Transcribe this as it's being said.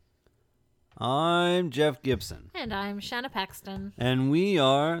I'm Jeff Gibson. And I'm Shanna Paxton. And we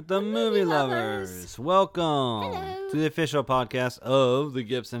are the Movie Lovers. Welcome Hello. to the official podcast of the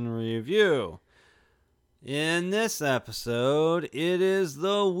Gibson Review. In this episode, it is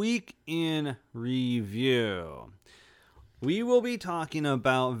the Week in Review. We will be talking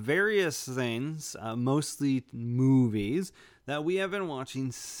about various things, mostly movies, that we have been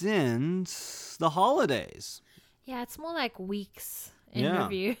watching since the holidays. Yeah, it's more like weeks in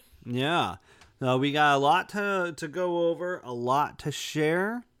review. Yeah. We got a lot to go over, a lot to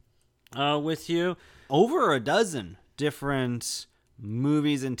share with you. Over a dozen different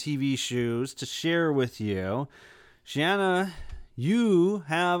movies and TV shows to share with you. Shanna, you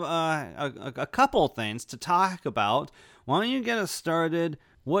have a couple things to talk about. Why don't you get us started?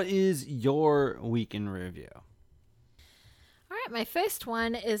 What is your Week in Review? All right, my first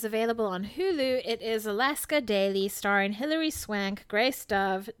one is available on Hulu. It is Alaska Daily, starring Hilary Swank, Grace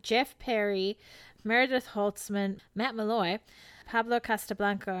Dove, Jeff Perry, Meredith Holtzman, Matt Malloy, Pablo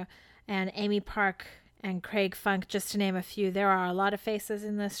Casablanca, and Amy Park and Craig Funk, just to name a few. There are a lot of faces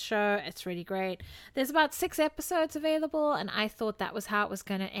in this show. It's really great. There's about 6 episodes available, and I thought that was how it was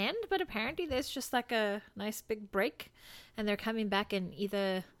going to end, but apparently there's just like a nice big break, and they're coming back in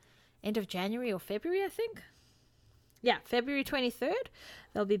either end of January or February, I think. Yeah, February 23rd,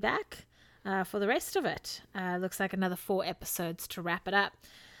 they'll be back for the rest of it. Looks like another 4 episodes to wrap it up.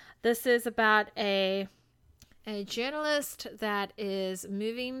 This is about a journalist that is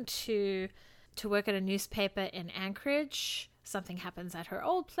moving to work at a newspaper in Anchorage. Something happens at her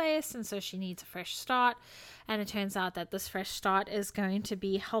old place, and so she needs a fresh start. And it turns out that this fresh start is going to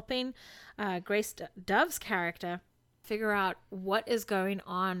be helping Grace Dove's character figure out what is going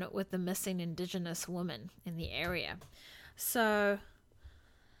on with the missing Indigenous woman in the area. So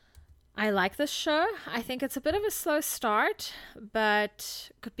I like this show. I think it's a bit of a slow start, but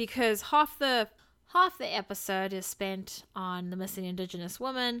because half the episode is spent on the missing Indigenous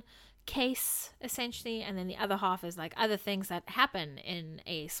woman case, essentially, and then the other half is like other things that happen in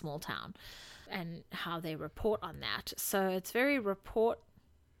a small town and how they report on that. So it's very report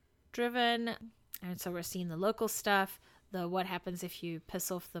driven. And so we're seeing the local stuff, the what happens if you piss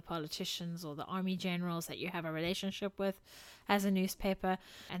off the politicians or the army generals that you have a relationship with as a newspaper,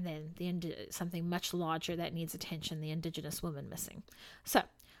 and then something much larger that needs attention, the Indigenous woman missing. So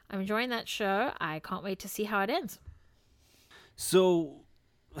I'm enjoying that show. I can't wait to see how it ends. So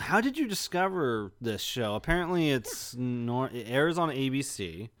how did you discover this show? Apparently it airs on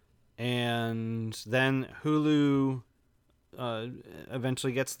ABC, and then Hulu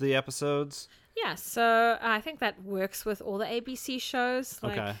eventually gets the episodes. Yeah, so I think that works with all the ABC shows.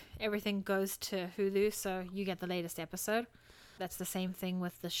 Like Okay. Everything goes to Hulu, so you get the latest episode. That's the same thing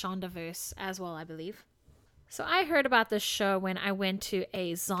with the Shondaverse as well, I believe. So I heard about this show when I went to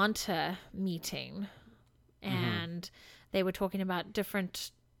a Zonta meeting, and they were talking about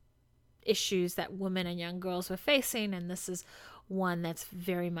different issues that women and young girls were facing, and this is one that's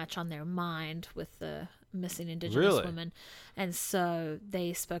very much on their mind with the missing Indigenous women. And so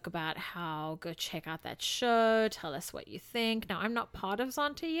they spoke about how go check out that show, tell us what you think. Now, I'm not part of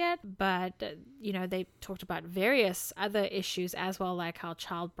Zonta yet, but they talked about various other issues as well, like how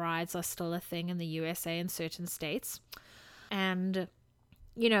child brides are still a thing in the USA in certain states. And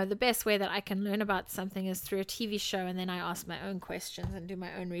the best way that I can learn about something is through a TV show, and then I ask my own questions and do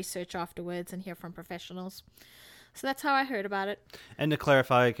my own research afterwards and hear from professionals. So that's how I heard about it. And to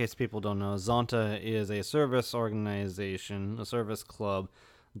clarify, in case people don't know, Zonta is a service organization, a service club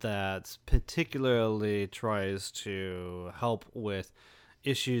that particularly tries to help with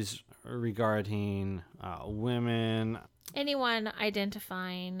issues regarding women. Anyone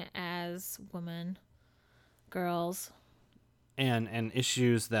identifying as women, girls. And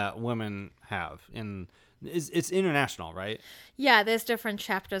issues that women have. It's international, right? Yeah, there's different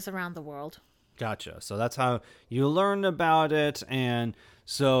chapters around the world. Gotcha. So that's how you learned about it. And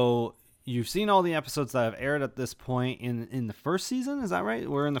so you've seen all the episodes that have aired at this point in the first season. Is that right?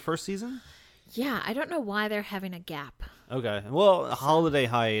 We're in the first season? Yeah, I don't know why they're having a gap. Okay. Well, a holiday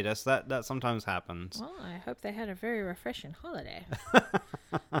hiatus, that sometimes happens. Well, I hope they had a very refreshing holiday.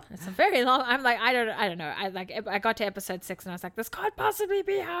 It's a very long... I'm like, I don't know. I got to episode 6 and I was like, this can't possibly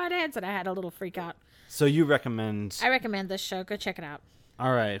be how it ends. And I had a little freak out. So you recommend... I recommend this show. Go check it out.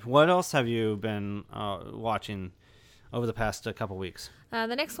 All right. What else have you been watching over the past couple weeks?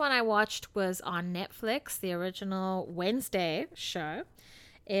 The next one I watched was on Netflix, the original Wednesday show.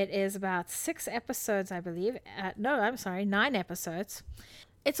 It is about 6 episodes, I believe. 9 episodes.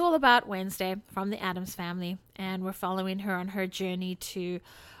 It's all about Wednesday from the Addams Family, and we're following her on her journey to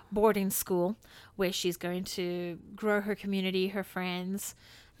boarding school, where she's going to grow her community, her friends,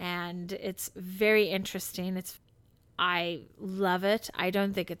 and it's very interesting. I love it. I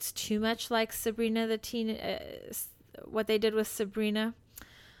don't think it's too much like Sabrina what they did with Sabrina.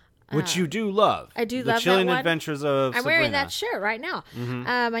 Which you do love. I do the love Chilling that one. Adventures of I'm Sabrina. wearing that shirt right now.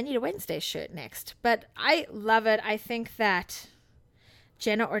 I need a Wednesday shirt next. But I love it. I think that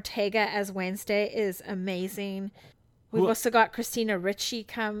Jenna Ortega as Wednesday is amazing. We've also got Christina Ricci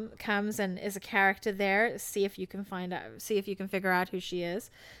comes and is a character there. See if you can figure out who she is.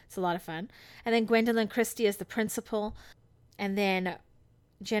 It's a lot of fun. And then Gwendolyn Christie is the principal. And then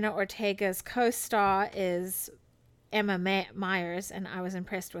Jenna Ortega's co-star is Emma Myers, and I was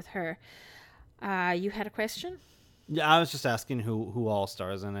impressed with her. You had a question? Yeah, I was just asking who all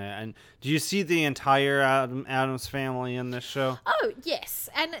stars in it. And do you see the entire Addams family in this show? Oh, yes.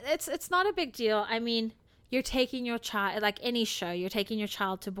 And it's not a big deal. I mean, you're taking your child, like any show, you're taking your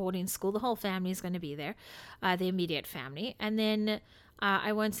child to boarding school. The whole family is going to be there, the immediate family. And then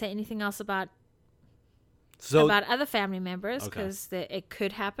I won't say anything else about other family members, because it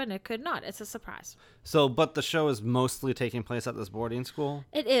could happen, it could not. It's a surprise. So, but the show is mostly taking place at this boarding school?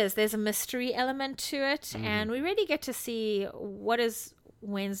 It is. There's a mystery element to it, and we really get to see what is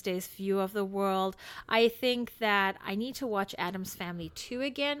Wednesday's view of the world. I think that I need to watch Addams Family 2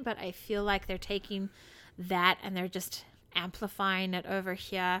 again, but I feel like they're taking that and they're just amplifying it over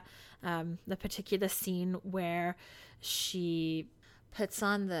here. The particular scene where she puts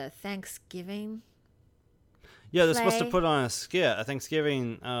on the Thanksgiving Yeah, they're supposed to put on a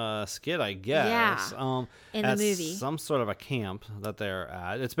Thanksgiving skit, I guess. Yeah, in the movie. Some sort of a camp that they're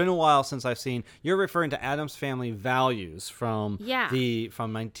at. It's been a while since I've seen. You're referring to Addams Family Values from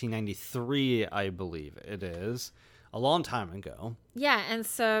 1993, I believe it is. A long time ago. Yeah, and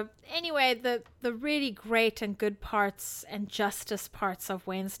so anyway, the really great and good parts and justice parts of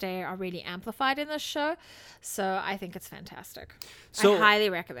Wednesday are really amplified in this show. So I think it's fantastic. I highly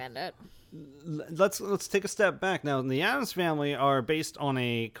recommend it. Let's take a step back now. The Addams Family are based on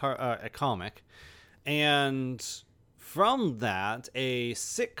a comic, and from that, a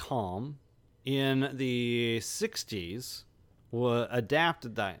sitcom in the 60s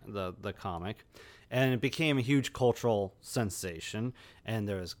adapted the comic, and it became a huge cultural sensation. And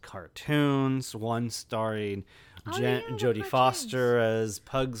there was cartoons, one starring Jodie Foster as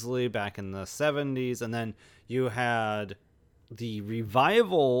Pugsley back in the 70s, and then you had the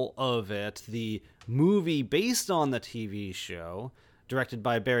revival of it, the movie based on the TV show, directed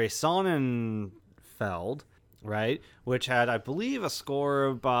by Barry Sonnenfeld, right? Which had, I believe, a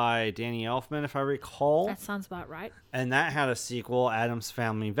score by Danny Elfman, if I recall. That sounds about right. And that had a sequel, Addams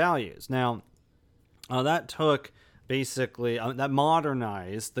Family Values. Now, that took basically, that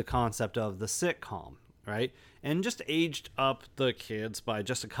modernized the concept of the sitcom, right? And just aged up the kids by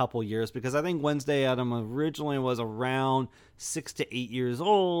just a couple years, because I think Wednesday Addams originally was around 6 to 8 years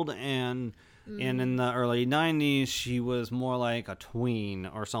old, and in the early 90s she was more like a tween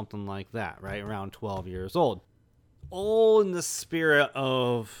or something like that, right? Around 12 years old. All in the spirit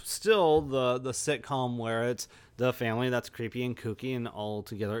of still the sitcom where it's the family that's creepy and kooky and all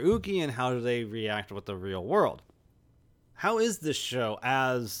together ooky, and how do they react with the real world. How is this show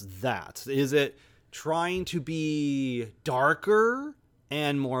as that? Is it trying to be darker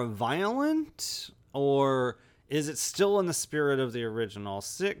and more violent, or is it still in the spirit of the original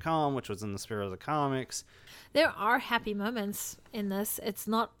sitcom, which was in the spirit of the comics? There are happy moments in this. It's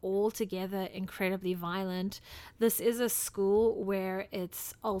not altogether incredibly violent. This is a school where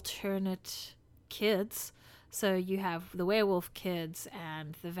it's alternate kids. So you have the werewolf kids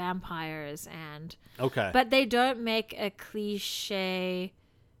and the vampires and... Okay. But they don't make a cliche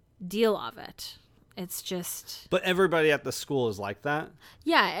deal of it. It's just... But everybody at the school is like that?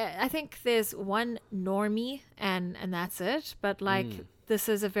 Yeah, I think there's one normie and that's it. But this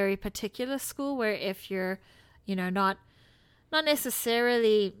is a very particular school where if you're, not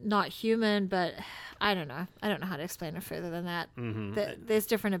necessarily not human, but I don't know. I don't know how to explain it further than that. There's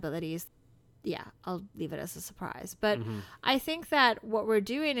different abilities. Yeah, I'll leave it as a surprise. But I think that what we're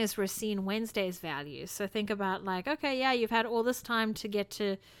doing is we're seeing Wednesday's values. So think about you've had all this time to get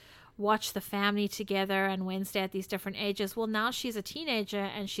to watch the family together and Wednesday at these different ages. Well, now she's a teenager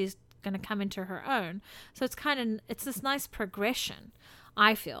and she's going to come into her own. So it's this nice progression,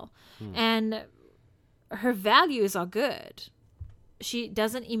 I feel. And her values are good. She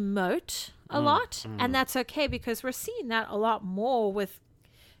doesn't emote a lot, and that's okay, because we're seeing that a lot more with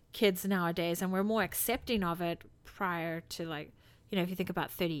kids nowadays, and we're more accepting of it prior to if you think about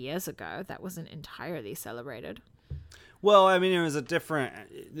 30 years ago, that wasn't entirely celebrated. Well, I mean, it was a different...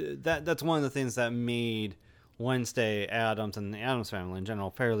 That's one of the things that made Wednesday Addams and the Addams Family in general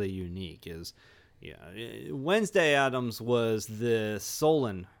fairly unique, is Wednesday Addams was the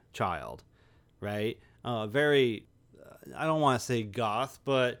Solon child, right? Very, I don't want to say goth,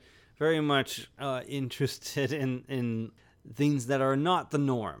 but very much interested in things that are not the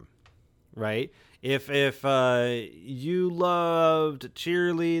norm, right? If you loved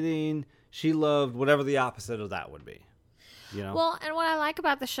cheerleading, she loved whatever the opposite of that would be. Well, and what I like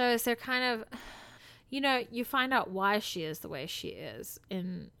about the show is they're kind of, you find out why she is the way she is,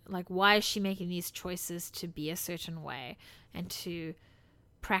 and like why is she making these choices to be a certain way and to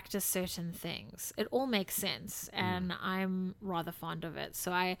practice certain things. It all makes sense, and I'm rather fond of it.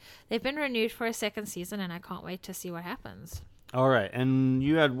 So they've been renewed for a second season, and I can't wait to see what happens. All right, and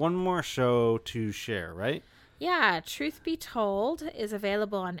you had one more show to share, right? Yeah, Truth Be Told is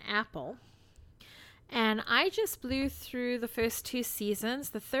available on Apple. And I just blew through the first 2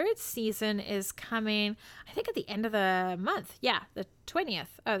 seasons. The 3rd season is coming, I think, at the end of the month. Yeah, the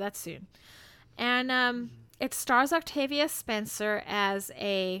 20th. Oh, that's soon. And it stars Octavia Spencer as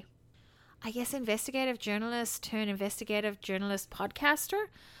a, I guess, investigative journalist turned investigative journalist podcaster.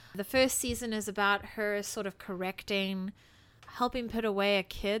 The first season is about her sort of helping put away a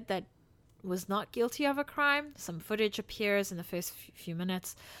kid that was not guilty of a crime. Some footage appears in the first few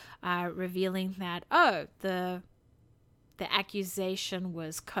minutes, revealing that, the accusation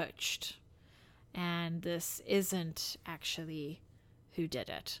was coached, and this isn't actually who did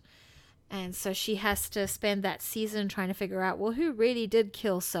it. And so she has to spend that season trying to figure out, well, who really did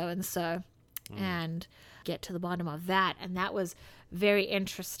kill so-and-so, and get to the bottom of that. And that was very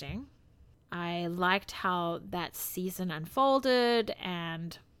interesting. I liked how that season unfolded,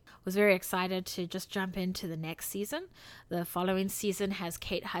 and was very excited to just jump into the next season. The following season has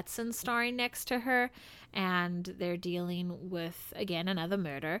Kate Hudson starring next to her, and they're dealing with, again, another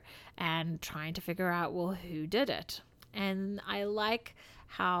murder and trying to figure out, well, who did it? And I like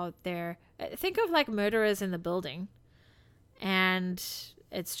how think of like Murderers in the Building, and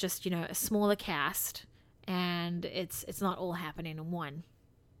it's just, a smaller cast, and it's not all happening in one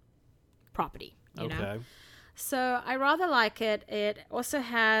property, you know? So I rather like it. It also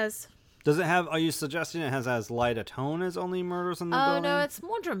has... Does it have... Are you suggesting it has as light a tone as only Murders in the Building? Oh, no, it's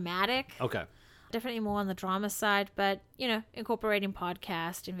more dramatic. Okay. Definitely more on the drama side, but, incorporating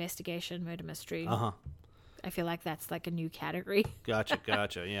podcast, investigation, murder mystery. Uh-huh. I feel like that's like a new category. Gotcha,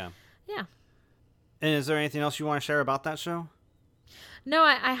 yeah. Yeah. And is there anything else you want to share about that show? No,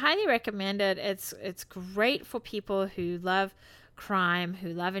 I highly recommend it. It's great for people who love crime, who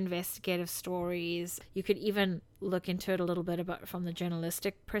love investigative stories. You could even look into it a little bit about from the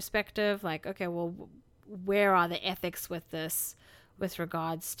journalistic perspective, like, okay, well, where are the ethics with this with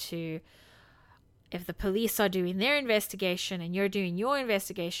regards to if the police are doing their investigation and you're doing your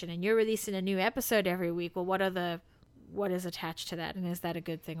investigation and you're releasing a new episode every week, well, what is attached to that, and is that a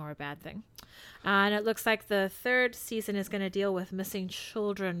good thing or a bad thing? And it looks like the 3rd season is going to deal with missing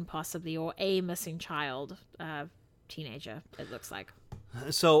children, possibly, or a missing child, teenager, it looks like.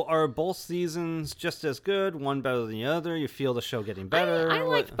 So are both seasons just as good, one better than the other? You feel the show getting better? I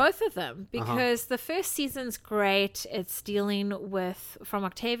like both of them, because the first season's great. It's dealing with, from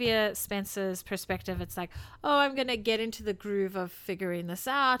Octavia Spencer's perspective, it's like, oh, I'm going to get into the groove of figuring this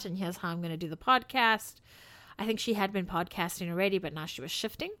out, and here's how I'm going to do the podcast. I think she had been podcasting already, but now she was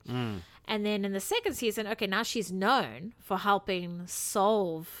shifting. And then in the second season, okay, now she's known for helping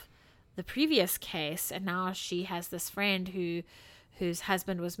solve the previous case, and now she has this friend whose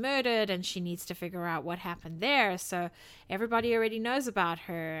husband was murdered, and she needs to figure out what happened there. So everybody already knows about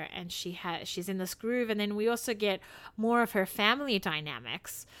her, and she's in this groove. And then we also get more of her family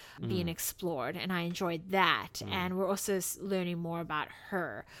dynamics being explored, and I enjoyed that. And we're also learning more about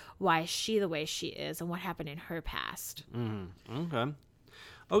her, why is she the way she is, and what happened in her past.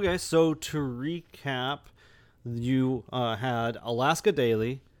 Okay, so to recap, you had Alaska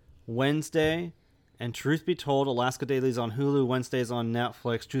Daily, Wednesday, and Truth Be Told. Alaska Daily's on Hulu, Wednesday's on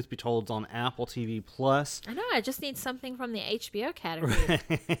Netflix, Truth Be Told's on Apple TV+. I know, I just need something from the HBO category.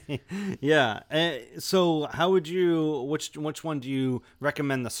 Yeah. So how would you, which one do you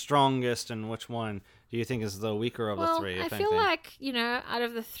recommend the strongest, and which one do you think is the weaker of the three? I feel like, out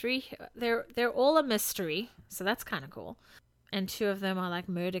of the 3, they're all a mystery, so that's kind of cool. And 2 of them are like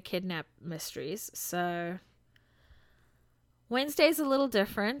murder, kidnap mysteries. So Wednesday's a little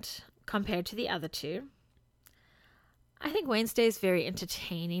different compared to the other 2. I think Wednesday is very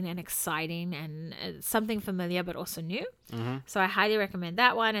entertaining and exciting, and something familiar but also new. So I highly recommend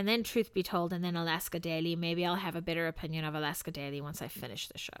that one. And then Truth Be Told, and then Alaska Daily. Maybe I'll have a better opinion of Alaska Daily once I finish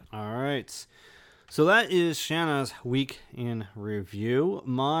the show. All right. So that is Shanna's week in review.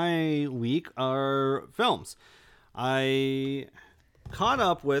 My week are films. I caught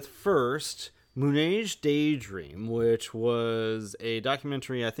up with first Moonage Daydream, which was a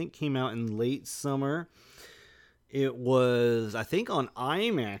documentary I think came out in late summer. It was, I think, on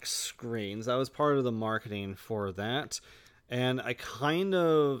IMAX screens. That was part of the marketing for that. And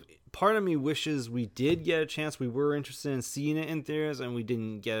part of me wishes we did get a chance. We were interested in seeing it in theaters, and we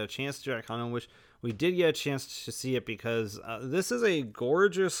didn't get a chance to. I kind of wish we did get a chance to see it, because this is a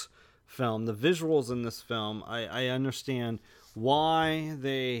gorgeous film. The visuals in this film, I understand why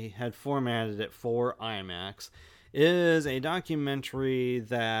they had formatted it for IMAX. It is a documentary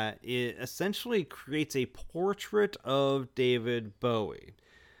that it essentially creates a portrait of David Bowie.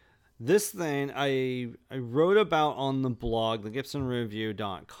 This thing I wrote about on the blog,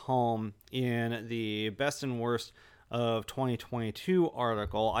 thegibsonreview.com, in the Best and Worst of 2022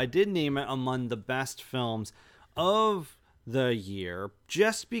 article. I did name it among the best films of the year,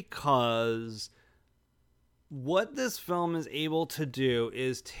 just because what this film is able to do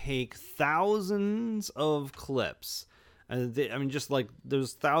is take thousands of clips. Just like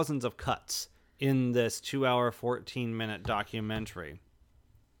there's thousands of cuts in this 2-hour, 14-minute documentary.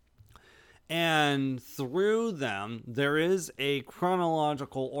 And through them, there is a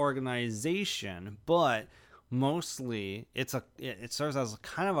chronological organization, but mostly it serves as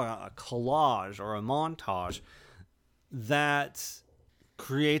kind of a collage or a montage that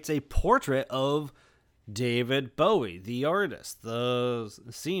creates a portrait of David Bowie, the artist, the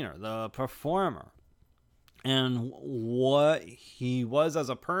singer, the performer, and what he was as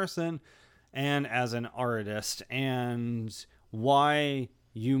a person and as an artist, and why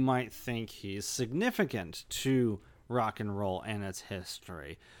you might think he's significant to rock and roll and its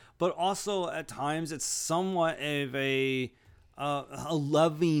history. But also at times it's somewhat of a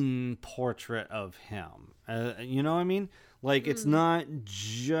loving portrait of him. You know what I mean? Like, it's not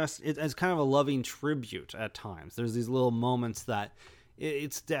just... It's kind of a loving tribute at times. There's these little moments that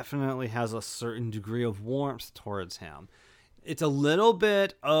it definitely has a certain degree of warmth towards him. It's a little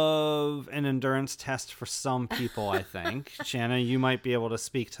bit of an endurance test for some people, I think. Shanna, you might be able to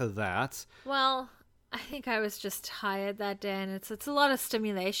speak to that. Well, I think I was just tired that day, and it's a lot of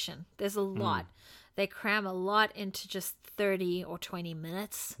stimulation. There's a lot. They cram a lot into just 30 or 20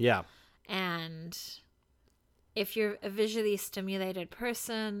 minutes. Yeah. And if you're a visually stimulated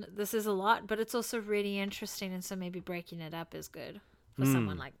person, this is a lot, but it's also really interesting, and so maybe breaking it up is good for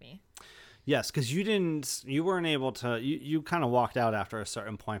someone like me. Yes, because you weren't able to, you kind of walked out after a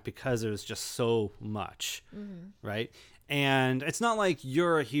certain point because there was just so much, right? And it's not like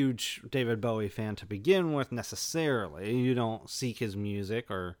you're a huge David Bowie fan to begin with necessarily. You don't seek his music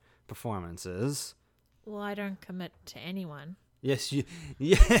or performances. Well, I don't commit to anyone. Yes,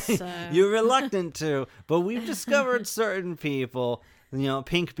 So. you're reluctant to, but we've discovered certain people,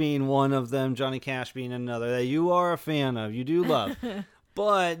 Pink being one of them, Johnny Cash being another, that you are a fan of, you do love.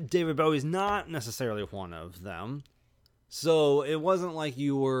 But David Bowie's not necessarily one of them. So it wasn't like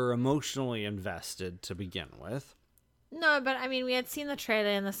you were emotionally invested to begin with. No, but I mean, we had seen the trailer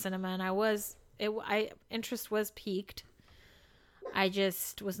in the cinema, and interest was piqued. I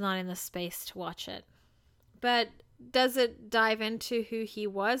just was not in the space to watch it. But does it dive into who he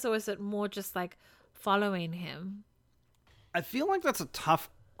was, or is it more just like following him? I feel like that's a tough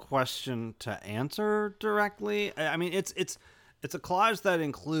question to answer directly. I mean, it's a collage that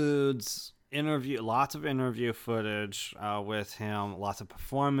includes lots of interview footage with him, lots of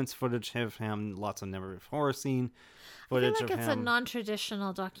performance footage of him, lots of never before seen footage of him. I feel like it's a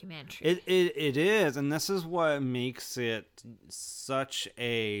non-traditional documentary. It is, and this is what makes it such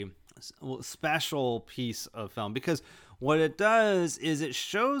a special piece of film, because what it does is it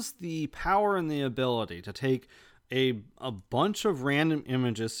shows the power and the ability to take a bunch of random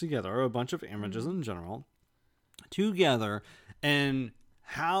images together, or a bunch of images in general, together, and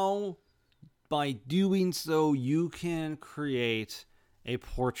how by doing so you can create a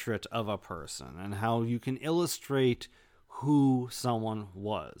portrait of a person and how you can illustrate who someone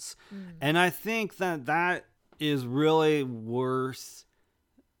was. And I think that is really worth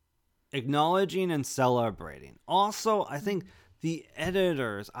acknowledging and celebrating. Also, I think the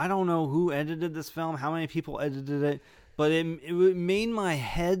editors, I don't know who edited this film, how many people edited it, but it made my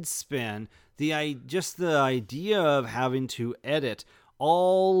head spin. The idea of having to edit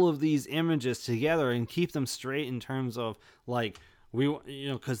all of these images together and keep them straight in terms of like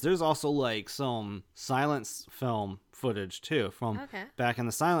because there's also like some silent film footage too from back in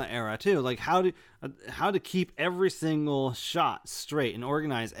the silent era too, like how to keep every single shot straight and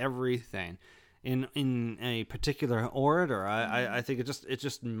organize everything in a particular order. I think it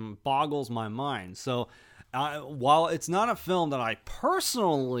just boggles my mind. So while it's not a film that I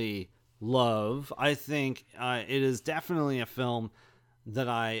personally love, I think it is definitely a film that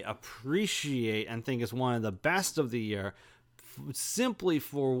I appreciate and think is one of the best of the year, simply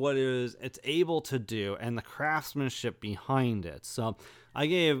for what it's able to do and the craftsmanship behind it. So I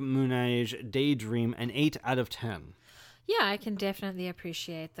gave Moonage Daydream an 8 out of 10. Yeah, I can definitely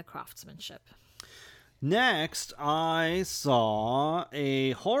appreciate the craftsmanship. Next, I saw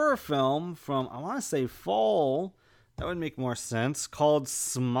a horror film from, I want to say fall, that would make more sense, called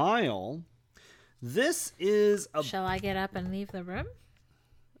Smile. This is a... Shall I get up and leave the room?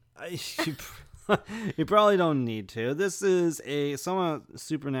 You probably don't need to. This is a somewhat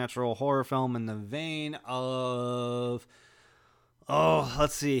supernatural horror film in the vein of... Oh,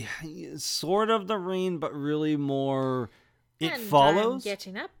 let's see. Sort of The Ring, but really more... It Follows.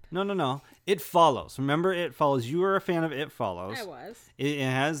 Getting up. No. It Follows. Remember It Follows? You were a fan of It Follows. I was. It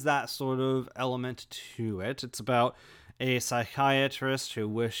has that sort of element to it. It's about a psychiatrist who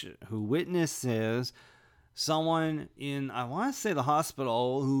witnesses someone in, I want to say, the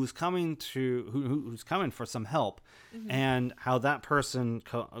hospital who's coming for some help, and how that person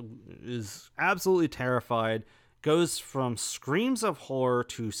is absolutely terrified, goes from screams of horror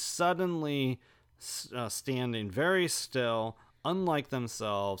to suddenly standing very still, unlike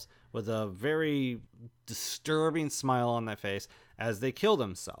themselves, with a very disturbing smile on their face as they kill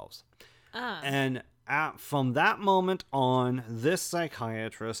themselves. And from that moment on, this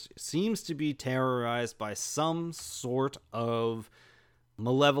psychiatrist seems to be terrorized by some sort of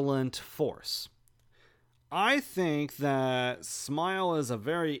malevolent force. I think that Smile is a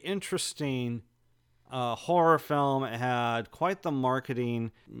very interesting horror film. It had quite the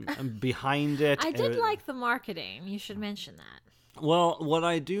marketing behind it. I did like the marketing. You should mention that. Well, what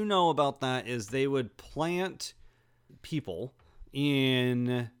I do know about that is they would plant people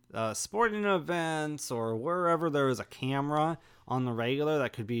in sporting events or wherever there was a camera on the regular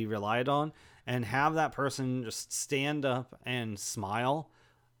that could be relied on, and have that person just stand up and smile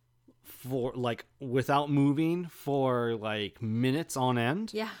for without moving for minutes on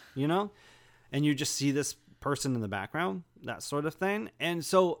end. Yeah. And you just see this person in the background, that sort of thing. And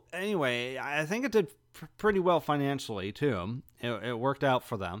so anyway, I think it did pretty well financially too. It worked out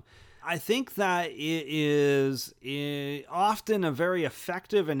for them. I think that it is often a very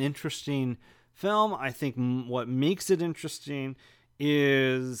effective and interesting film. I think what makes it interesting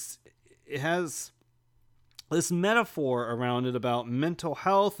is it has this metaphor around it about mental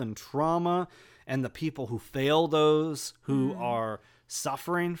health and trauma and the people who fail those who are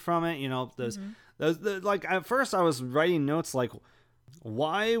suffering from it. Those at first I was writing notes like,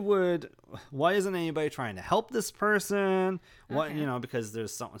 why isn't anybody trying to help this person? Because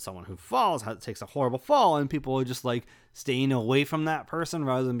there's someone who falls, takes a horrible fall, and people are just staying away from that person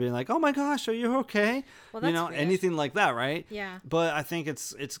rather than being like, oh my gosh, are you okay? Well, that's weird. Anything like that, right? Yeah. But I think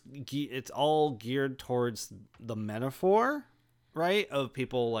it's all geared towards the metaphor, right, of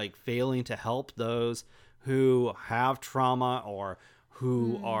people failing to help those who have trauma or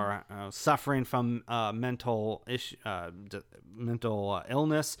who are suffering from mental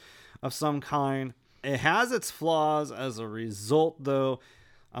illness of some kind. It has its flaws as a result, though.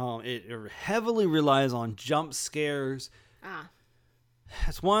 It heavily relies on jump scares.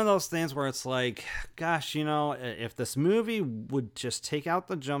 It's one of those things where it's like, gosh, if this movie would just take out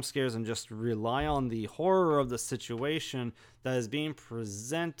the jump scares and just rely on the horror of the situation that is being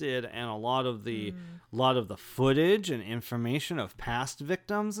presented and a lot of the footage and information of past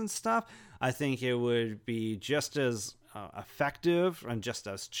victims and stuff, I think it would be just as effective and just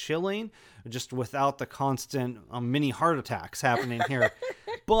as chilling, just without the constant mini heart attacks happening here.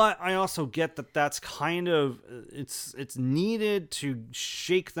 But I also get that that's kind of it's needed to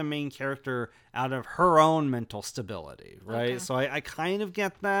shake the main character out of her own mental stability, right? Okay. So I kind of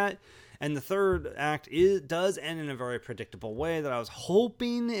get that. And the third act does end in a very predictable way that I was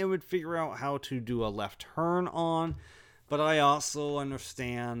hoping it would figure out how to do a left turn on. But I also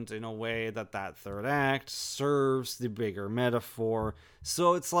understand in a way that third act serves the bigger metaphor.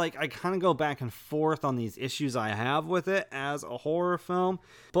 So it's like I kind of go back and forth on these issues I have with it as a horror film.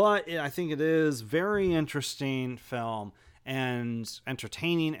 But I think it is very interesting film and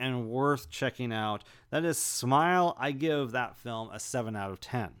entertaining and worth checking out. That is Smile. I give that film a 7 out of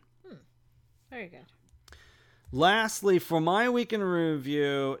 10. Very good. Lastly, for my week in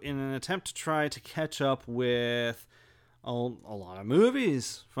review, in an attempt to try to catch up with a lot of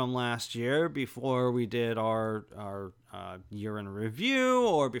movies from last year before we did our year in review,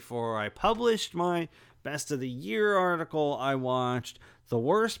 or before I published my best of the year article, I watched The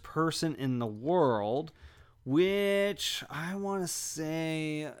Worst Person in the World, which I want to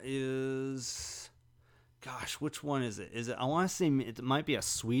say is, gosh, which one is it? I want to say it might be a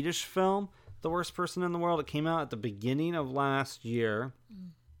Swedish film The Worst Person in the World. It came out at the beginning of last year.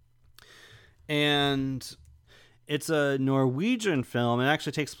 And it's a Norwegian film. It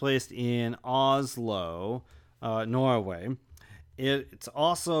actually takes place in Oslo, Norway. It's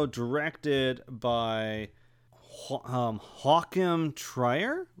also directed by Håkon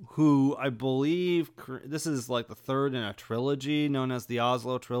Trier, who I believe this is like the third in a trilogy known as the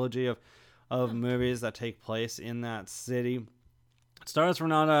Oslo trilogy of movies that take place in that city. It stars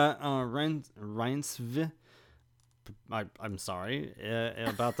Renata Reinsve. I'm sorry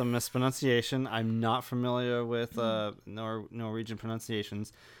about the mispronunciation. I'm not familiar with Norwegian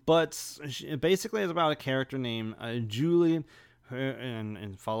pronunciations. But basically it's about a character named Julie,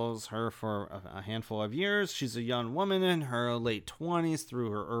 and follows her for a handful of years. She's a young woman in her late 20s through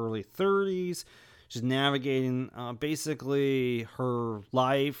her early 30s. She's navigating basically her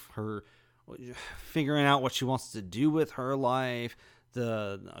life, her figuring out what she wants to do with her life,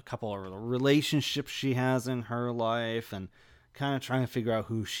 a couple of relationships she has in her life, and kind of trying to figure out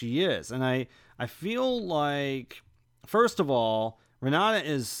who she is. And I feel like, first of all, Renata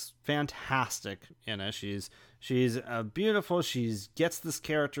is fantastic in it. She's beautiful. She gets this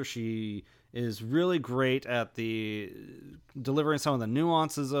character. She is really great at delivering some of the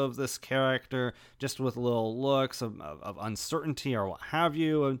nuances of this character, just with little looks of uncertainty or what have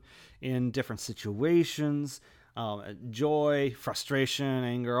you in different situations. Joy, frustration,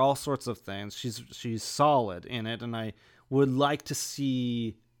 anger, all sorts of things. She's solid in it, and I would like to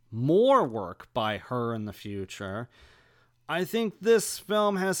see more work by her in the future. I think this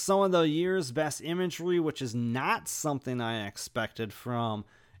film has some of the year's best imagery, which is not something I expected from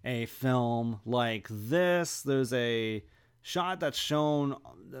a film like this. There's a shot that's shown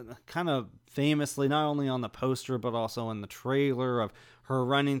kind of famously, not only on the poster, but also in the trailer, of her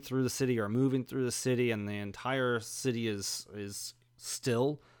running through the city or moving through the city, and the entire city is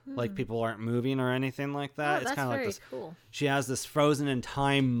still. Like people aren't moving or anything like that. Oh, it's that's kind of like very this. cool. She has this frozen in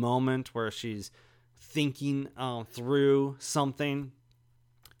time moment where she's thinking through something,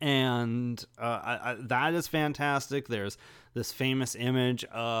 and that is fantastic. There's this famous image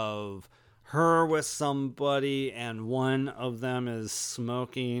of her with somebody, and one of them is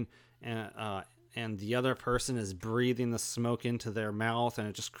smoking, and the other person is breathing the smoke into their mouth, and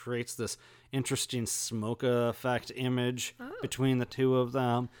it just creates this interesting smoke effect image between the two of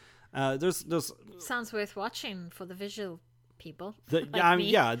them. There's Sounds worth watching for the visual people.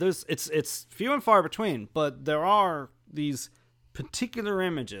 It's few and far between, but there are these particular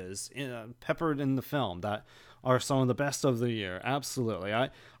images peppered in the film that are some of the best of the year. Absolutely.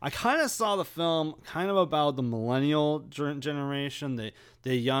 I kind of saw the film kind of about the millennial generation,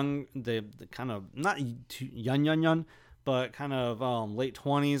 the young, the kind of not too young, but kind of late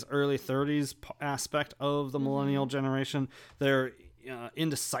 20s, early 30s aspect of the millennial generation. Their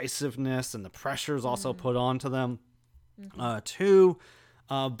indecisiveness and the pressures also put onto them too.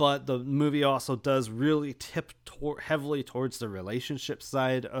 But the movie also does really tip heavily towards the relationship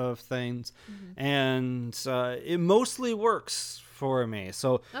side of things. And it mostly works for me.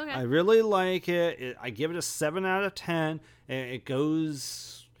 So I really like it. I give it a 7 out of 10. It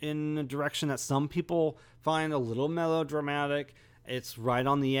goes in a direction that some people find a little melodramatic. It's right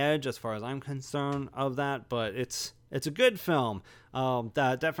on the edge as far as I'm concerned of that, but it's a good film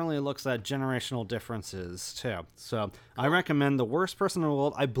that definitely looks at generational differences too. So I recommend The Worst Person in the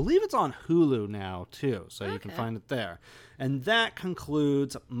World. I believe it's on Hulu now too, so you can find it there. And that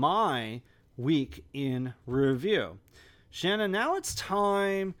concludes my week in review. Shanna, now it's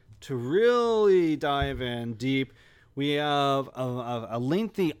time to really dive in deep. We have a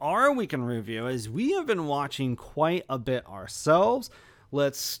lengthy Our Week in Review, as we have been watching quite a bit ourselves.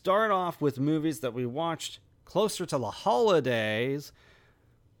 Let's start off with movies that we watched closer to the holidays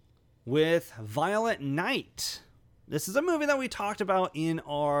with Violent Night. This is a movie that we talked about in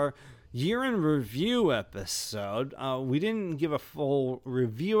our year in review episode. We didn't give a full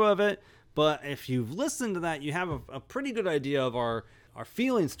review of it, but if you've listened to that, you have a pretty good idea of our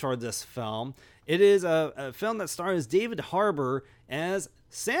feelings toward this film. It is a film that stars David Harbour as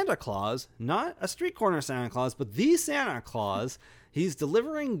Santa Claus, not a street corner Santa Claus, but the Santa Claus. He's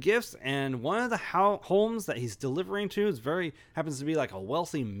delivering gifts, and one of the homes that he's delivering to happens to be like a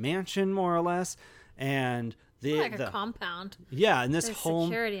wealthy mansion, more or less. And a compound. Yeah, and there's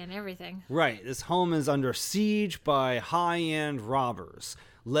security and everything. Right, this home is under siege by high-end robbers,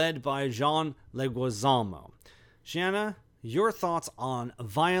 led by Jean Leguizamo. Shanna, your thoughts on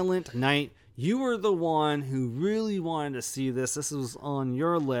Violent Night? You were the one who really wanted to see this. This was on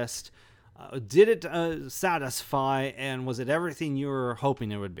your list. Did it satisfy, and was it everything you were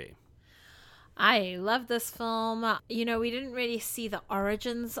hoping it would be? I love this film. You know, we didn't really see the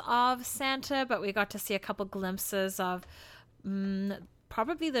origins of Santa, but we got to see a couple glimpses of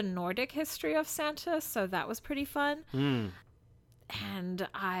probably the Nordic history of Santa, so that was pretty fun. And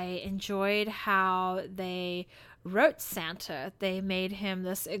I enjoyed how they wrote Santa. They made him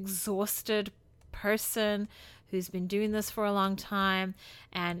this exhausted person who's been doing this for a long time,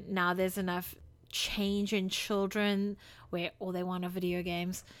 and now there's enough change in children where all they want are video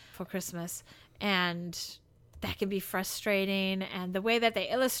games for Christmas, and that can be frustrating. And the way that they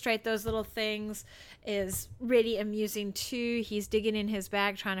illustrate those little things is really amusing too. He's digging in his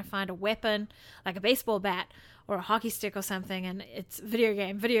bag trying to find a weapon, like a baseball bat or a hockey stick or something, and it's video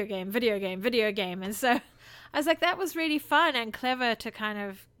game, video game, video game, video game. And so I was like, that was really fun and clever to kind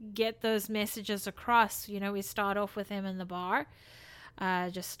of get those messages across. You know, we start off with him in the bar,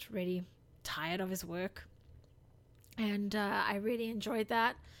 just really tired of his work, and I really enjoyed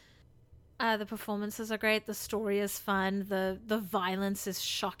that. The performances are great. The story is fun. The violence is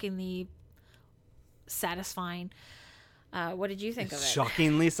shockingly satisfying. What did you think of it?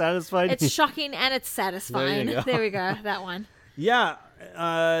 Shockingly satisfying? It's shocking and it's satisfying. There we go. That one. Yeah.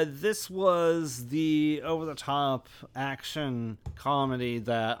 This was the over-the-top action comedy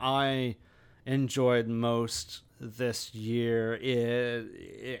that I enjoyed most this year.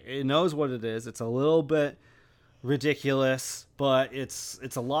 It knows what it is. It's a little bit ridiculous, but it's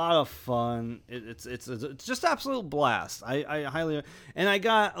a lot of fun. It's just absolute blast. I highly, and I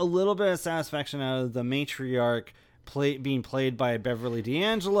got a little bit of satisfaction out of the matriarch being played by Beverly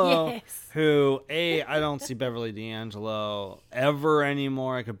D'Angelo, yes. who I don't see Beverly D'Angelo ever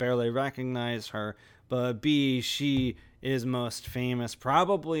anymore. I could barely recognize her, but B, she is most famous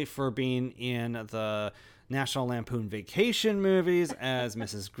probably for being in the National Lampoon Vacation movies as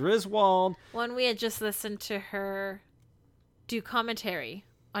Mrs. Griswold. When we had just listened to her do commentary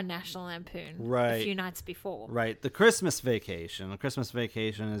on National Lampoon a few nights before. Right. The Christmas Vacation. The Christmas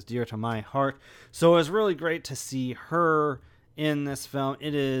Vacation is dear to my heart. So it was really great to see her in this film.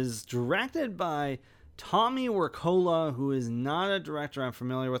 It is directed by Tommy Wirkola, who is not a director I'm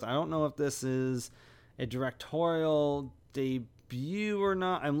familiar with. I don't know if this is a directorial debut or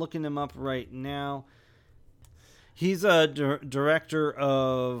not. I'm looking him up right now. He's a director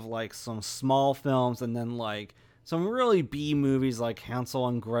of like some small films and then like some really B movies like Hansel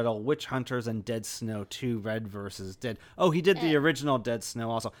and Gretel, Witch Hunters, and Dead Snow 2, Red vs. Dead. Oh, he did the original Dead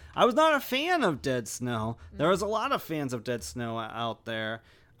Snow also. I was not a fan of Dead Snow. There was a lot of fans of Dead Snow out there,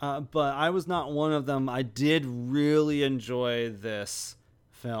 but I was not one of them. I did really enjoy this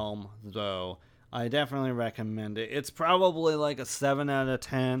film, though. I definitely recommend it. It's probably like a 7 out of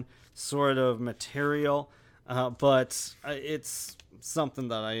 10 sort of material, but it's something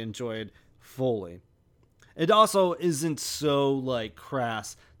that I enjoyed fully. It also isn't so like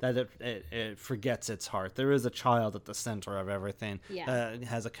crass that it forgets its heart. There is a child at the center of everything. It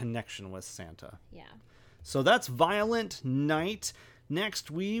has a connection with Santa. Yeah. So that's Violent Night. Next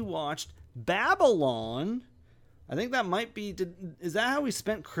we watched Babylon. I think that might be... is that how we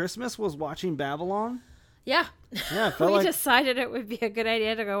spent Christmas, was watching Babylon? Yeah. Yeah, we decided it would be a good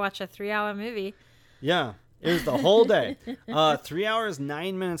idea to go watch a 3-hour movie. Yeah. It was the whole day. 3 hours,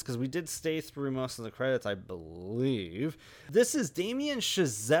 9 minutes, because we did stay through most of the credits, I believe. This is Damien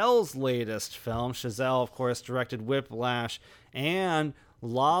Chazelle's latest film. Chazelle, of course, directed Whiplash and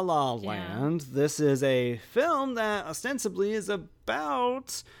La La Land. Yeah. This is a film that ostensibly is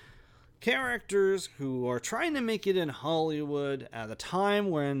about characters who are trying to make it in Hollywood at a time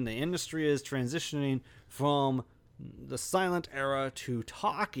when the industry is transitioning from the silent era to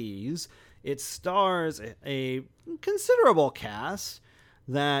talkies. It stars a considerable cast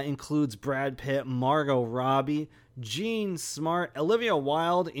that includes Brad Pitt, Margot Robbie, Jean Smart, Olivia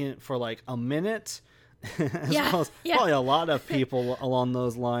Wilde for like a minute, as well as probably a lot of people along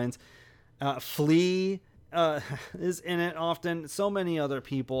those lines. Flea is in it often. So many other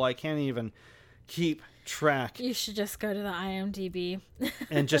people. I can't even keep track. You should just go to the IMDb.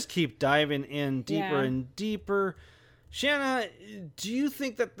 and just keep diving in deeper and deeper. Shanna, do you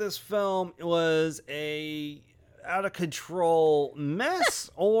think that this film was a out of control mess,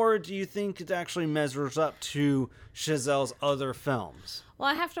 or do you think it actually measures up to Chazelle's other films? Well,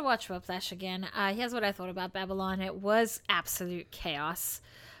 I have to watch Whiplash again. Here's what I thought about Babylon. It was absolute chaos,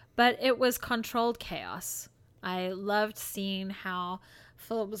 but it was controlled chaos. I loved seeing how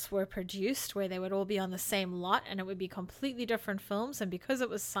films were produced where they would all be on the same lot and it would be completely different films, and because it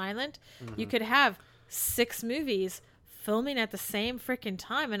was silent, you could have 6 movies filming at the same freaking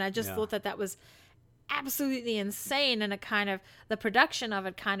time, and I just thought that was absolutely insane. And it kind of, the production of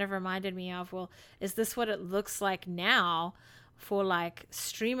it kind of reminded me of, well, is this what it looks like now for like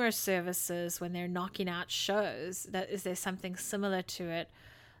streamer services when they're knocking out shows. That is there something similar to it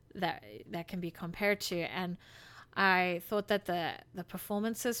that can be compared to? And I thought that the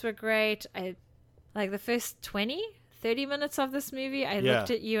performances were great. I like the first 30 minutes of this movie. I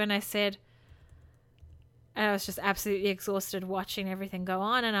looked at you and I said, I was just absolutely exhausted watching everything go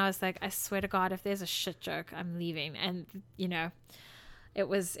on, and I was like, I swear to God, if there's a shit joke, I'm leaving. And you know, it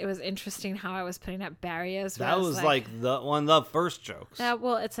was interesting how I was putting up barriers. That was like the one of the first jokes.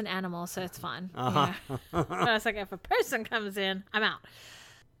 Well, it's an animal, so it's fine. Uh-huh. But I was like, if a person comes in, I'm out.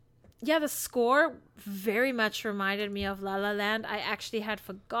 Yeah, the score very much reminded me of La La Land. I actually had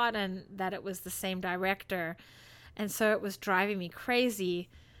forgotten that it was the same director, and so it was driving me crazy.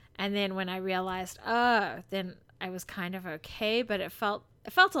 And then when I realized, then I was kind of okay, but it felt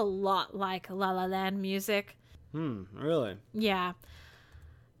a lot like La La Land music. Really? Yeah.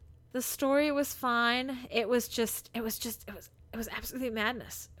 The story was fine. It was absolutely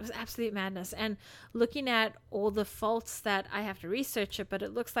madness. It was absolute madness. And looking at all the faults that I have to research it, but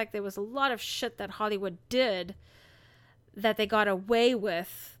it looks like there was a lot of shit that Hollywood did that they got away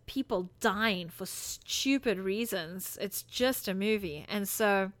with, people dying for stupid reasons. It's just a movie. And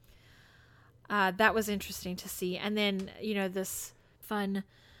so that was interesting to see. And then, you know, this fun,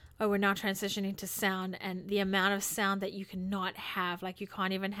 we're now transitioning to sound, and the amount of sound that you cannot have, like you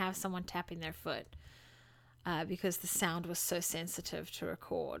can't even have someone tapping their foot because the sound was so sensitive to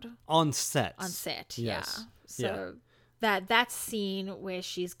record. On set. Yes. Yeah. So that scene where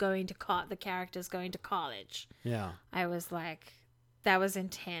she's going to the character's going to college. Yeah. I was like, that was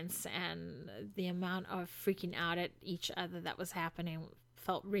intense, and the amount of freaking out at each other that was happening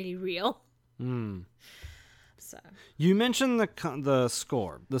felt really real. So you mentioned the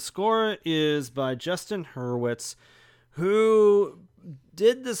score. The score is by Justin Hurwitz, who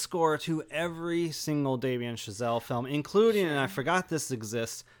did the score to every single Damien Chazelle film, including, and I forgot this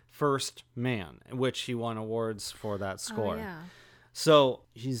exists, First Man, which he won awards for that score. Oh, yeah. So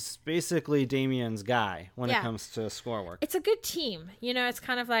he's basically Damien's guy when it comes to score work. It's a good team. You know, it's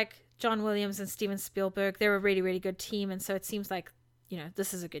kind of like John Williams and Steven Spielberg. They're a really, really good team. And so it seems like, you know,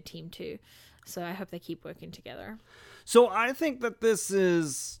 this is a good team too. So I hope they keep working together. So I think that this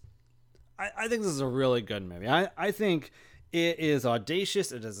is... I think this is a really good movie. I think it is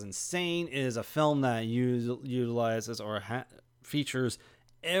audacious. It is insane. It is a film that utilizes or features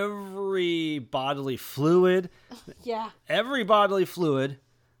every bodily fluid. Yeah. Every bodily fluid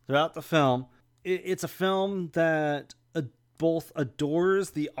throughout the film. It's a film that both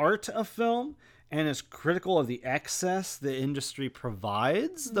adores the art of film and is critical of the excess the industry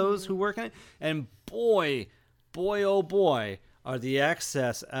provides those who work in it. And boy, oh boy, are the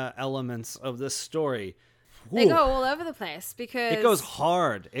excess elements of this story. They go all over the place because... It goes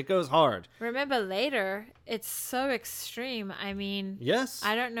hard. Remember later, it's so extreme. I mean... Yes.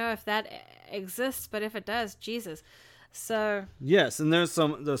 I don't know if that exists, but if it does, Jesus. So... Yes, and there's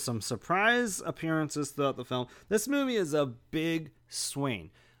some surprise appearances throughout the film. This movie is a big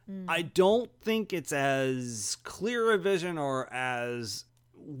swing. I don't think it's as clear a vision or as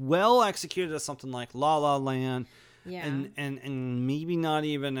well executed as something like La La Land. Yeah. And maybe not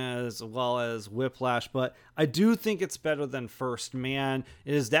even as well as Whiplash, but I do think it's better than First Man.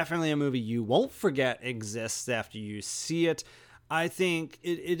 It is definitely a movie you won't forget exists after you see it. I think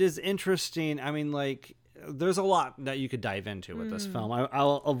it is interesting. I mean, like, there's a lot that you could dive into with this film.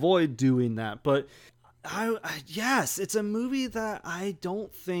 I'll avoid doing that, but yes, it's a movie that I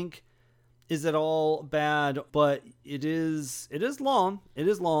don't think is at all bad, but it is long. It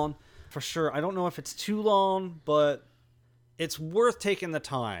is long for sure. I don't know if it's too long, but it's worth taking the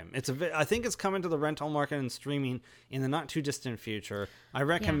time. I think it's coming to the rental market and streaming in the not too distant future. I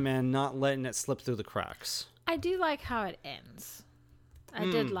recommend not letting it slip through the cracks. I do like how it ends. I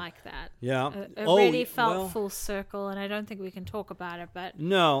did like that. Yeah. It really felt full circle, and I don't think we can talk about it, but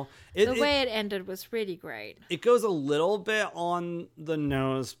no, the way it ended was really great. It goes a little bit on the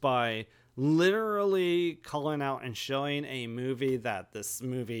nose by literally calling out and showing a movie that this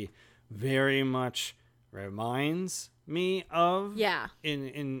movie very much reminds me of. Yeah.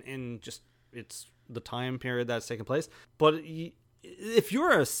 In just it's the time period that's taken place. But if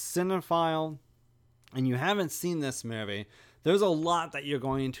you're a cinephile and you haven't seen this movie, there's a lot that you're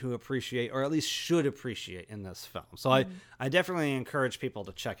going to appreciate, or at least should appreciate, in this film. So I definitely encourage people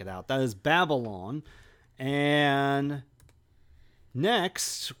to check it out. That is Babylon. And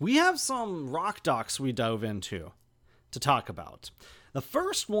next, we have some rock docs we dove into to talk about. The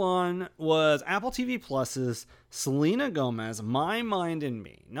first one was Apple TV Plus's Selena Gomez, My Mind and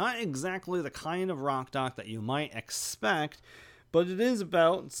Me. Not exactly the kind of rock doc that you might expect, but it is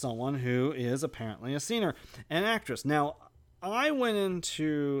about someone who is apparently a singer and actress. Now, I went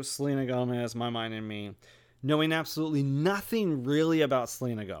into Selena Gomez, My Mind and Me, knowing absolutely nothing really about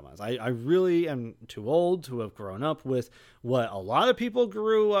Selena Gomez. I really am too old to have grown up with what a lot of people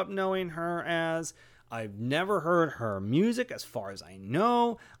grew up knowing her as. I've never heard her music as far as I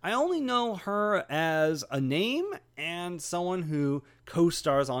know. I only know her as a name and someone who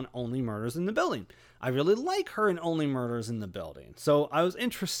co-stars on Only Murders in the Building. I really like her in Only Murders in the Building. So I was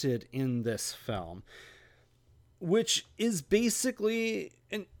interested in this film, which is basically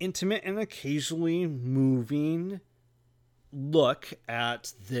an intimate and occasionally moving look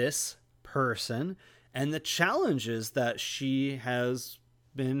at this person and the challenges that she has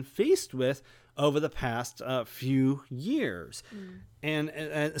been faced with over the past few years. And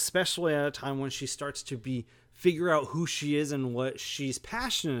especially at a time when she starts to figure out who she is and what she's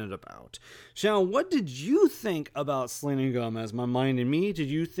passionate about. Shanna, what did you think about Selena Gomez, My Mind and Me? Did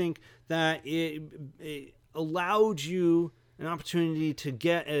you think that it allowed you an opportunity to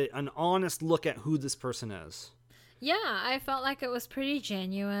get an honest look at who this person is? Yeah, I felt like it was pretty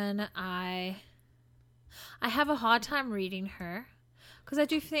genuine. I have a hard time reading her because I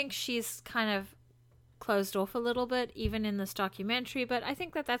do think she's kind of closed off a little bit, even in this documentary. But I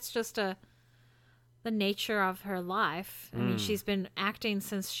think that that's just the nature of her life. I mean, she's been acting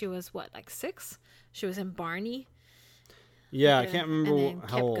since she was, what, like 6? She was in Barney. Yeah, I can't remember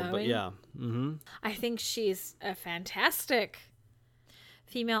how old, but yeah. Mm-hmm. I think she's a fantastic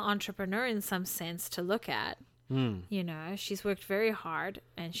female entrepreneur in some sense to look at. You know, she's worked very hard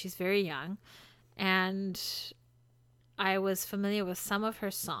and she's very young. And I was familiar with some of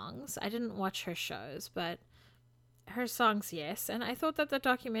her songs. I didn't watch her shows, but her songs, yes. And I thought that the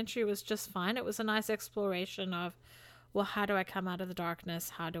documentary was just fine. It was a nice exploration of, well, how do I come out of the darkness?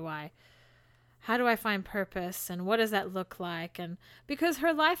 How do I find purpose, and what does that look like? And because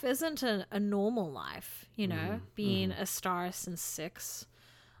her life isn't a normal life, you know, being a star since 6,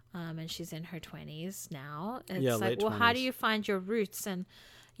 and she's in her 20s now. It's like, well, 20s. how do you find your roots? And,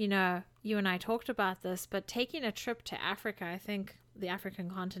 you know, you and I talked about this, but taking a trip to Africa, I think the African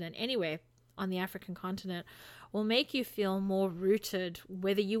continent anyway, on the African continent, will make you feel more rooted,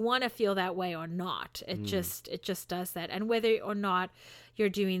 whether you want to feel that way or not. It just does that. And whether or not you're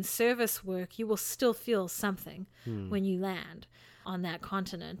doing service work, you will still feel something when you land on that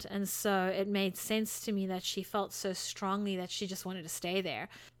continent. And so it made sense to me that she felt so strongly that she just wanted to stay there.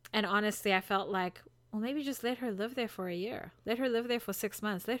 And honestly, I felt like, well, maybe just let her live there for a year. Let her live there for 6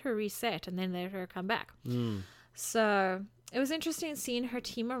 months. Let her reset and then let her come back. So it was interesting seeing her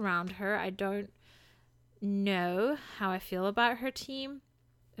team around her. I don't know how I feel about her team.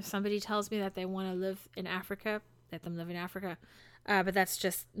 If somebody tells me that they want to live in Africa, let them live in Africa. But that's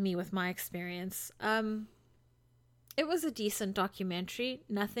just me with my experience. It was a decent documentary.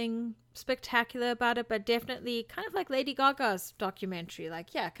 Nothing spectacular about it, but definitely kind of like Lady Gaga's documentary.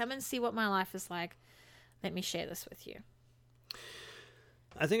 Like, yeah, come and see what my life is like. Let me share this with you.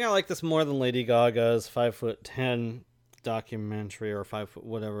 I think I like this more than Lady Gaga's 5'10" documentary, or 5 foot,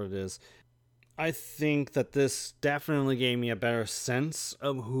 whatever it is. I think that this definitely gave me a better sense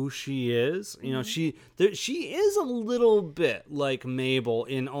of who she is. You know, she is a little bit like Mabel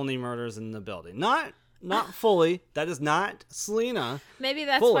in Only Murders in the Building. Not fully. That is not Selena. Maybe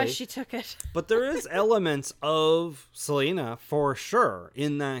that's fully, why she took it. but there is elements of Selena for sure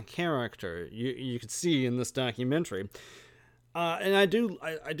in that character. You could see in this documentary. And I do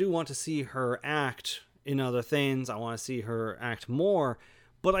want to see her act in other things. I want to see her act more.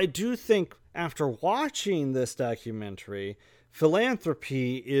 But I do think after watching this documentary,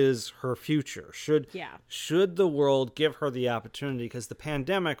 philanthropy is her future. Should the world give her the opportunity, because the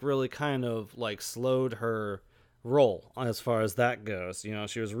pandemic really kind of like slowed her roll as far as that goes. You know,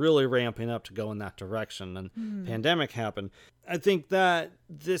 she was really ramping up to go in that direction, and pandemic happened. I think that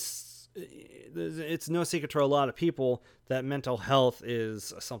it's no secret to a lot of people that mental health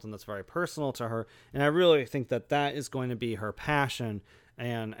is something that's very personal to her, and I really think that is going to be her passion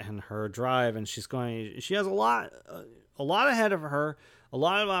and her drive, and she has a lot ahead of her, a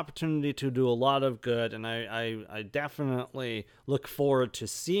lot of opportunity to do a lot of good, and I definitely look forward to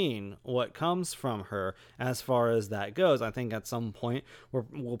seeing what comes from her as far as that goes. I think at some point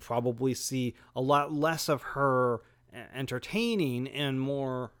we'll probably see a lot less of her entertaining and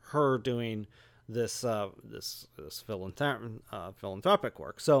more her doing this philanthropic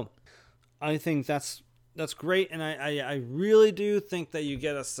work. So I think that's great, and I really do think that you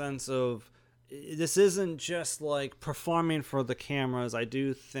get a sense of this isn't just like performing for the cameras. I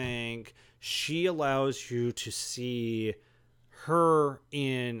do think she allows you to see her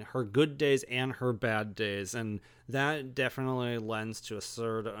in her good days and her bad days, and that definitely lends to a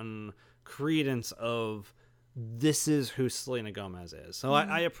certain credence of this is who Selena Gomez is. So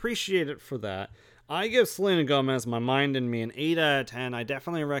I appreciate it for that. I give Selena Gomez, My Mind and Me, an 8 out of 10. I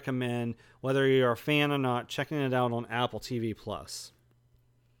definitely recommend, whether you're a fan or not, checking it out on Apple TV+.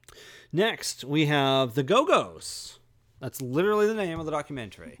 Next, we have The Go-Go's. That's literally the name of the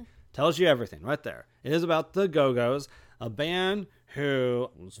documentary. Tells you everything right there. It is about The Go-Go's, a band who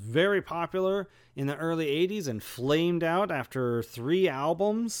was very popular in the early 80s and flamed out after 3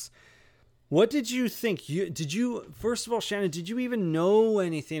 albums. What did you think? First of all, Shannon, did you even know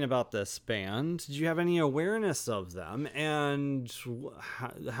anything about this band? Did you have any awareness of them? And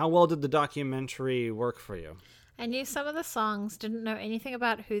how well did the documentary work for you? I knew some of the songs, didn't know anything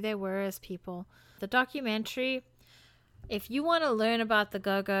about who they were as people. The documentary, if you want to learn about the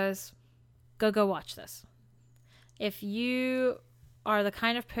Go-Go's, go watch this. If you are the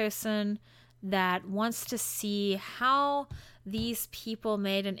kind of person that wants to see how these people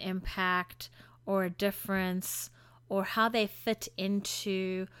made an impact or a difference, or how they fit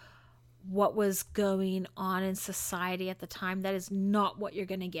into what was going on in society at the time, that is not what you're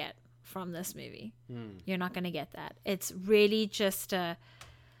going to get from this movie. You're not going to get that. It's really just a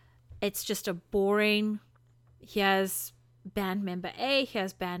boring, here's band member A,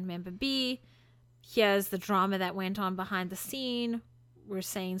 here's band member B, here's the drama that went on behind the scene, we're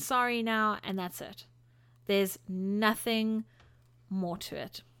saying sorry now, and that's it. There's nothing more to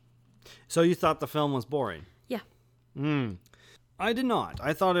it. So you thought the film was boring? Yeah. I did not.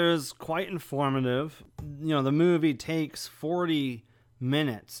 I thought it was quite informative. The movie takes 40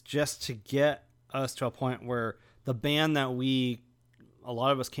 minutes just to get us to a point where the band that a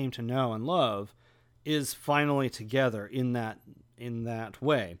lot of us came to know and love, is finally together in that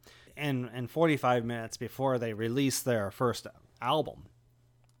way. And 45 minutes before they release their first album.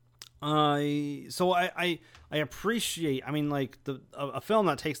 I appreciate, a film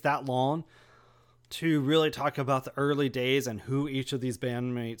that takes that long to really talk about the early days and who each of these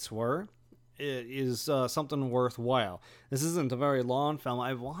bandmates were, it is something worthwhile. This isn't a very long film.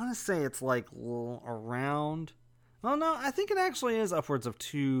 I want to say it's like around, oh no, I think it actually is upwards of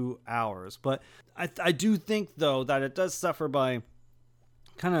 2 hours, but I do think though that it does suffer by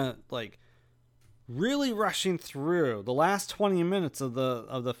kind of like really rushing through. The last 20 minutes of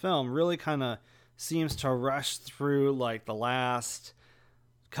the film really kind of seems to rush through like the last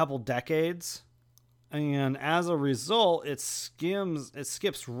couple decades, and as a result it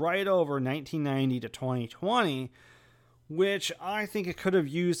skips right over 1990 to 2020, which I think it could have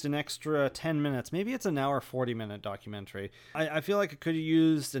used an extra 10 minutes. Maybe it's an hour 40-minute documentary. I feel like it could have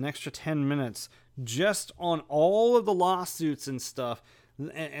used an extra 10 minutes just on all of the lawsuits and stuff,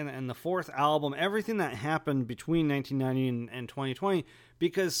 and the fourth album, everything that happened between 1990 and 2020,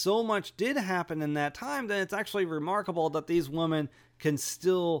 because so much did happen in that time that it's actually remarkable that these women can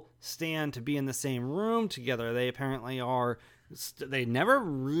still stand to be in the same room together. They apparently are, they never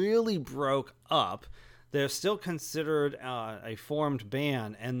really broke up. They're still considered a formed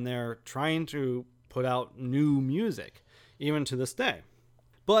band, and they're trying to put out new music, even to this day.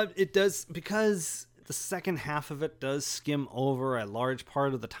 But it does, because the second half of it does skim over a large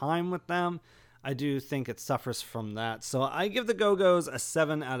part of the time with them, I do think it suffers from that. So I give the Go-Go's a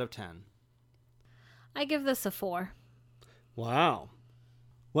 7 out of 10. I give this a 4. Wow.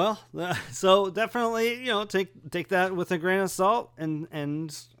 Well, so definitely, take that with a grain of salt, and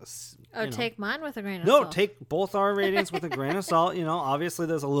take mine with a grain of salt. No, take both our ratings with a grain of salt. Obviously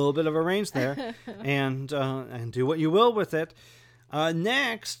there's a little bit of a range there, and do what you will with it.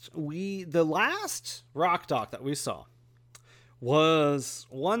 Next, the last rock doc that we saw was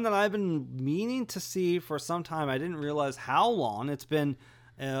one that I've been meaning to see for some time. I didn't realize how long. It's been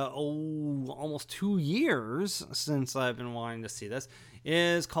almost 2 years since I've been wanting to see this. It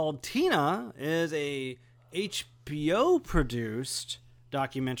is called Tina. It is a HBO produced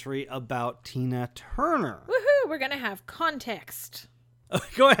documentary about Tina Turner. Woohoo! We're gonna have context.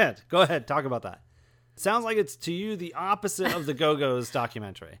 Go ahead. Talk about that. Sounds like it's, to you, the opposite of the Go-Go's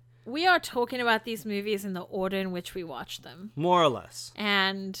documentary. We are talking about these movies in the order in which we watched them. More or less.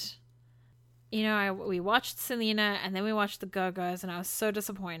 And, we watched Selena, and then we watched the Go-Go's, and I was so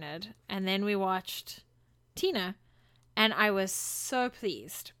disappointed. And then we watched Tina, and I was so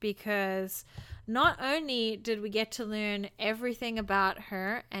pleased, because not only did we get to learn everything about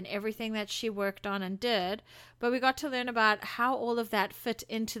her and everything that she worked on and did, but we got to learn about how all of that fit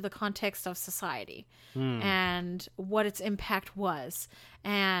into the context of society and what its impact was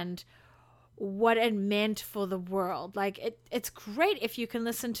and what it meant for the world. Like, it's great if you can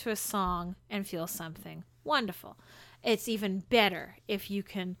listen to a song and feel something. Wonderful. It's even better if you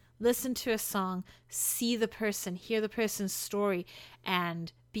can listen to a song, see the person, hear the person's story,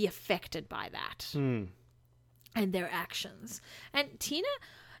 and be affected by that. and their actions. And Tina,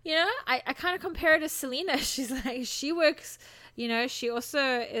 I kind of compare her to Selena. She's like, she works, she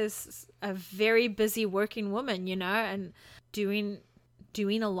also is a very busy working woman, and doing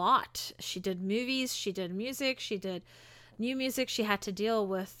a lot. She did movies, she did music, she did new music. She had to deal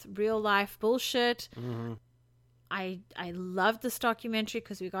with real life bullshit. Mm-hmm. I loved this documentary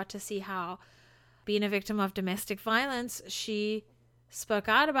because we got to see how, being a victim of domestic violence, she spoke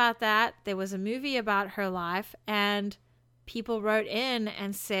out about that. There was a movie about her life, and people wrote in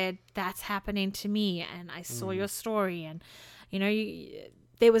and said, that's happening to me, and I saw your story, and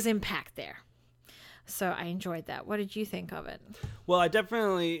there was impact there. So I enjoyed that. What did you think of it? Well, I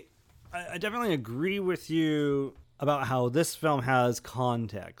definitely agree with you about how this film has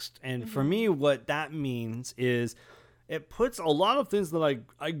context. And for me, what that means is it puts a lot of things that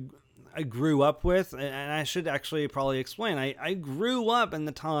I grew up with, and I should actually probably explain. I grew up in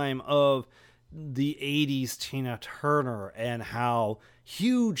the time of the 80s Tina Turner and how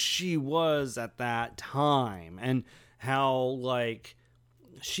huge she was at that time, and how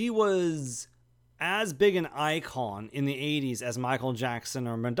she was as big an icon in the 80s as Michael Jackson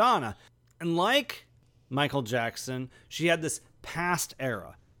or Madonna. And like Michael Jackson, she had this past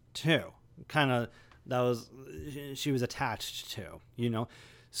era too, she was attached to,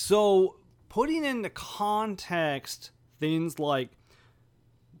 So putting into context things like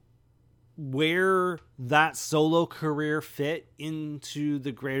where that solo career fit into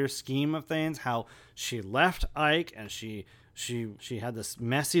the greater scheme of things, how she left Ike and she had this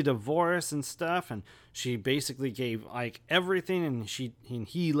messy divorce and stuff, and she basically gave Ike everything, and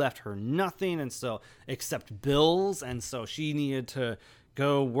he left her nothing, and so except bills, and so she needed to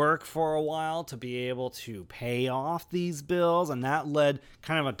go work for a while to be able to pay off these bills, and that led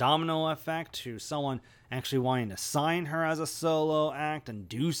kind of a domino effect to someone actually wanting to sign her as a solo act and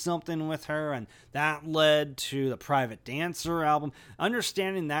do something with her, and that led to the Private Dancer album.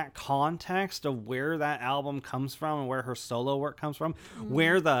 Understanding that context of where that album comes from and where her solo work comes from,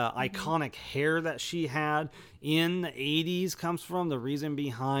 where the iconic hair that she had in the 80s comes from, the reason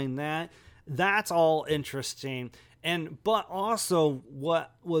behind that's all interesting. But also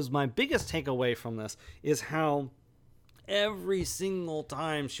what was my biggest takeaway from this is how every single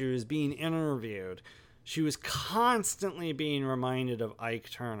time she was being interviewed, she was constantly being reminded of Ike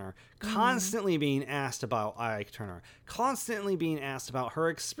Turner, constantly being asked about Ike Turner, constantly being asked about her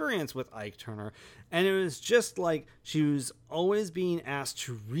experience with Ike Turner. And it was just like she was always being asked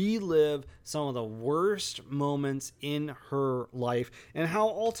to relive some of the worst moments in her life, and how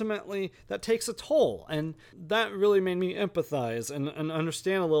ultimately that takes a toll. And that really made me empathize and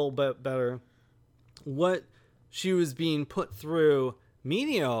understand a little bit better what she was being put through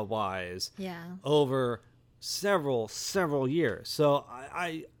media-wise over several years. So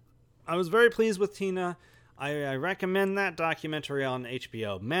I was very pleased with Tina. I recommend that documentary on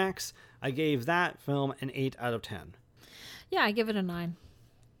HBO Max. I gave that film an 8 out of 10. Yeah, I give it a 9.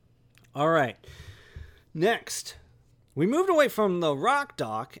 All right. Next, we moved away from the rock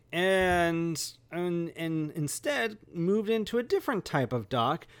doc and instead moved into a different type of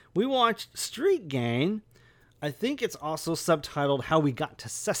doc. We watched Street Gang. I think it's also subtitled How We Got to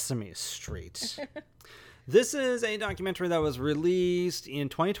Sesame Street. This is a documentary that was released in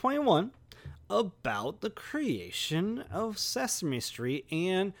 2021 about the creation of Sesame Street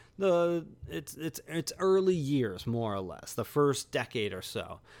and its early years, more or less, the first decade or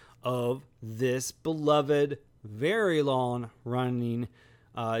so of this beloved, very long-running,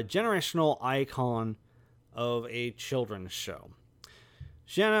 generational icon of a children's show.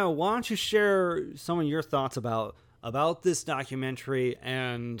 Shanna, why don't you share some of your thoughts about this documentary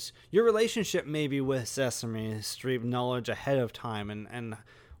and your relationship maybe with Sesame Street knowledge ahead of time, and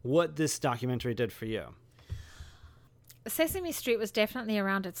what this documentary did for you? Sesame Street was definitely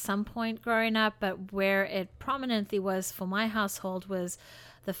around at some point growing up, but where it prominently was for my household was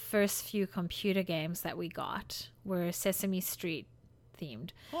the first few computer games that we got were Sesame Street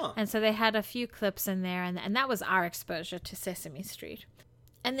themed. Huh. And so they had a few clips in there, and that was our exposure to Sesame Street.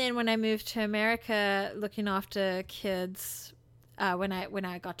 And then when I moved to America, looking after kids, when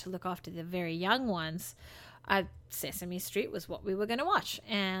I got to look after the very young ones, Sesame Street was what we were going to watch,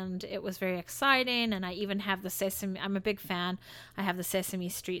 and it was very exciting. And I even have I'm a big fan. I have the Sesame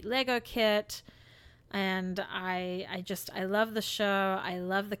Street Lego kit, and I love the show. I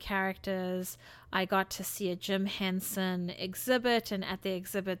love the characters. I got to see a Jim Henson exhibit, and at the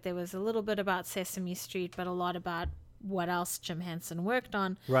exhibit there was a little bit about Sesame Street, but a lot about what else Jim Henson worked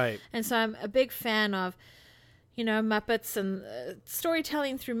on. Right. And so I'm a big fan of, Muppets and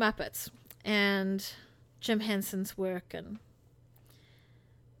storytelling through Muppets and Jim Henson's work. And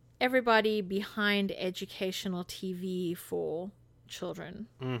everybody behind educational TV for children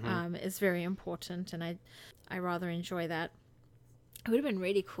is very important, and I rather enjoy that. It would have been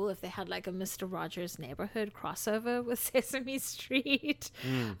really cool if they had like a Mr. Rogers' Neighborhood crossover with Sesame Street.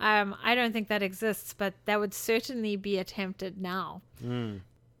 I don't think that exists, but that would certainly be attempted now.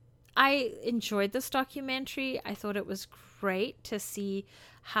 I enjoyed this documentary. I thought it was great to see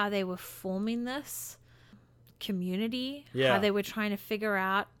how they were forming this community, how they were trying to figure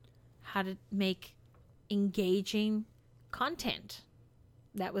out how to make engaging content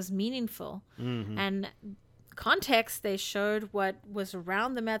that was meaningful. And context, they showed what was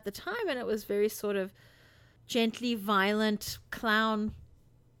around them at the time, and it was very sort of gently violent clown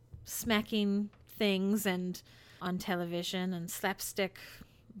smacking things and on television and slapstick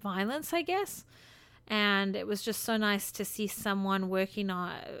violence, I guess. And it was just so nice to see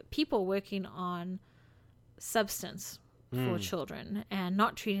people working on substance for children and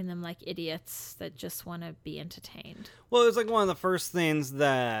not treating them like idiots that just want to be entertained. Well, it was like one of the first things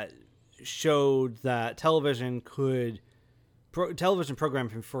that showed that television programming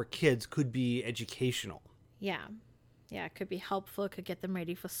for kids could be educational. Yeah, it could be helpful. It could get them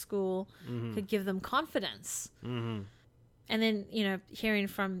ready for school. Could give them confidence. And then, hearing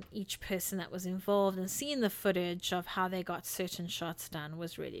from each person that was involved and seeing the footage of how they got certain shots done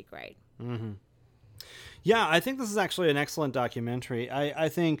was really great. Yeah, I think this is actually an excellent documentary. I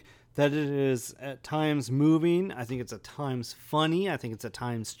think that it is at times moving. I think it's at times funny. I think it's at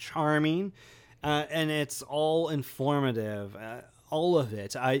times charming. And it's all informative. All of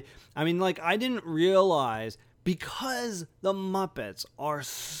it. I mean, I didn't realize, because the Muppets are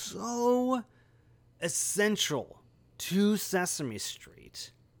so essential to Sesame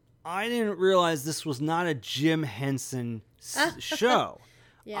Street, I didn't realize this was not a Jim Henson show.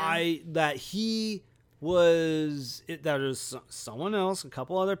 That was someone else, a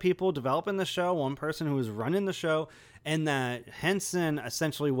couple other people developing the show, one person who was running the show, and that Henson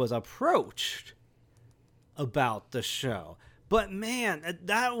essentially was approached about the show. But man,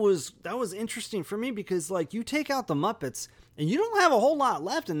 that was interesting for me, because you take out the Muppets and you don't have a whole lot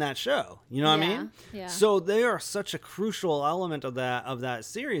left in that show. You know what I mean? Yeah. So they are such a crucial element of that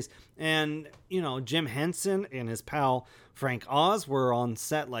series. And, Jim Henson and his pal Frank Oz were on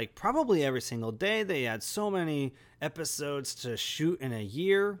set probably every single day. They had so many episodes to shoot in a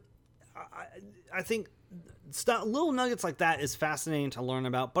year. I think little nuggets like that is fascinating to learn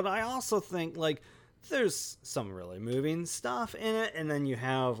about. But I also think there's some really moving stuff in it. And then you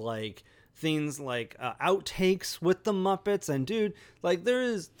have things like outtakes with the Muppets, and dude,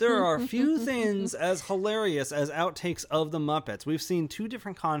 there are a few things as hilarious as outtakes of the Muppets. We've seen two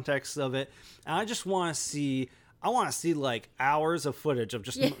different contexts of it, and I want to see hours of footage of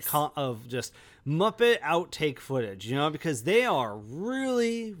just Muppet outtake footage, because they are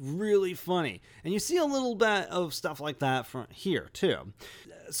really, really funny, and you see a little bit of stuff like that from here too.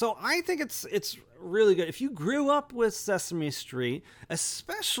 So I think it's really good. If you grew up with Sesame Street,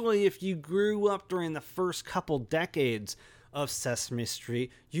 especially if you grew up during the first couple decades of Sesame Street,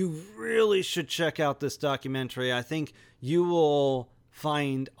 you really should check out this documentary. I think you will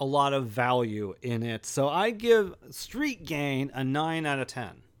find a lot of value in it. So I give Street Gang a 9 out of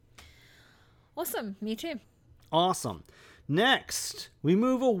 10. Awesome. Me too. Awesome. Next, we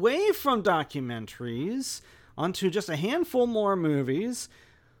move away from documentaries onto just a handful more movies.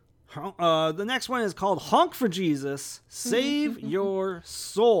 The next one is called Honk for Jesus, Save Your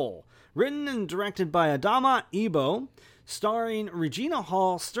Soul. Written and directed by Adama Ebo, starring Regina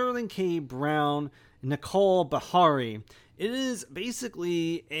Hall, Sterling K. Brown, Nicole Bahari. It is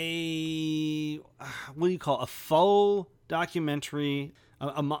basically a faux documentary,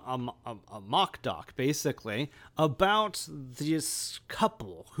 a mock doc, basically, about this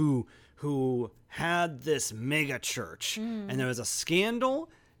couple who had this mega church, and there was a scandal,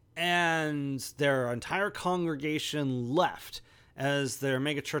 and their entire congregation left as their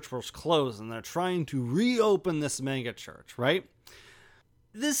mega church was closed, and they're trying to reopen this mega church, right?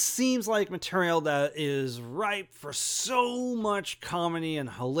 This seems like material that is ripe for so much comedy and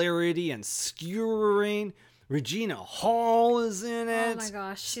hilarity and skewering. Regina Hall is in it. Oh my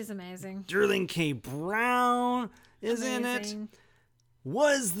gosh, she's amazing. Sterling K. Brown is in it.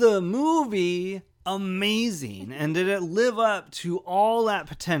 Was the movie amazing, and did it live up to all that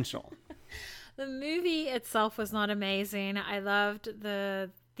potential? The movie itself was not amazing. I loved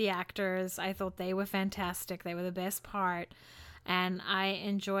the actors. I thought they were fantastic. They were the best part. And I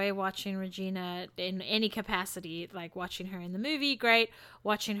enjoy watching Regina in any capacity, watching her in the movie, great.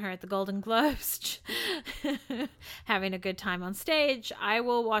 Watching her at the Golden Globes, having a good time on stage. I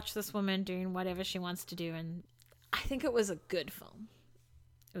will watch this woman doing whatever she wants to do. And I think it was a good film.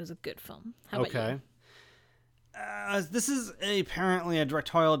 it was a good film. How about Okay. you? This is apparently a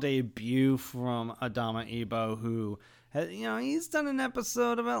directorial debut from Adama Ebo, who, he's done an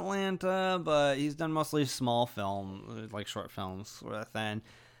episode of Atlanta, but he's done mostly small film, like short films with. And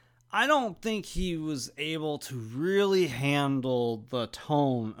I don't think he was able to really handle the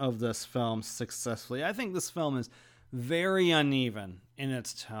tone of this film successfully. I think this film is very uneven in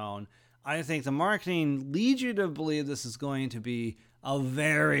its tone. I think the marketing leads you to believe this is going to be a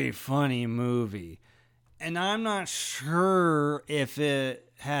very funny movie. And I'm not sure if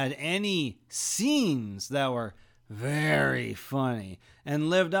it had any scenes that were very funny and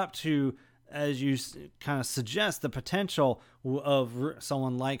lived up to, as you kind of suggest, the potential of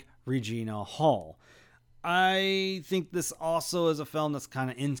someone like Regina Hall. I think this also is a film that's kind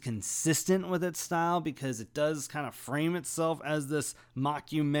of inconsistent with its style because it does kind of frame itself as this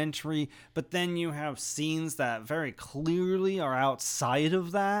mockumentary, but then you have scenes that very clearly are outside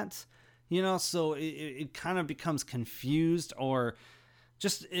of that, so it kind of becomes confused or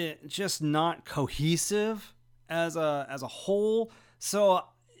just not cohesive as a whole. So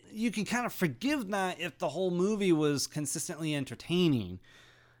you can kind of forgive that if the whole movie was consistently entertaining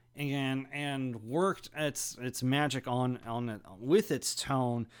and worked its magic on it with its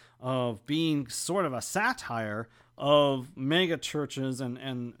tone of being sort of a satire of mega churches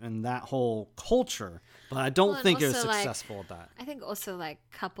and that whole culture. But I don't think it was successful at that. I think also like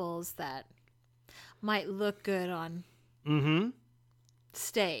couples that might look good on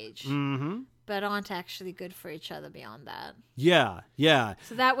stage, but aren't actually good for each other beyond that. Yeah.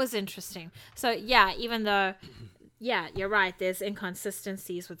 So that was interesting. So yeah, even though, yeah, you're right, there's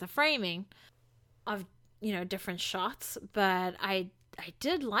inconsistencies with the framing of, different shots, but I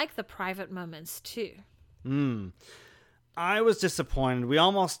did like the private moments too. I was disappointed. We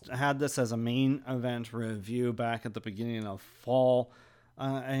almost had this as a main event review back at the beginning of fall,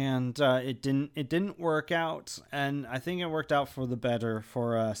 and it didn't work out. And I think it worked out for the better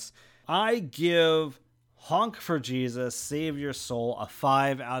for us. I give Honk for Jesus, Save Your Soul a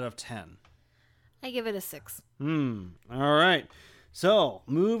 5 out of 10. I give it a 6. All right. So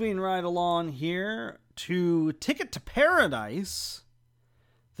moving right along here to Ticket to Paradise.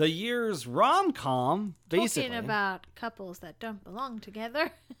 The year's rom-com, basically. Talking about couples that don't belong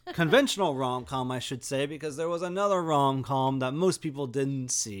together. Conventional rom-com, I should say, because there was another rom-com that most people didn't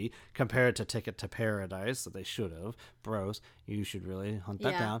see compared to Ticket to Paradise that they should have. Bros, you should really hunt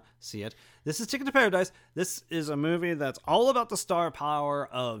that down, see it. This is Ticket to Paradise. This is a movie that's all about the star power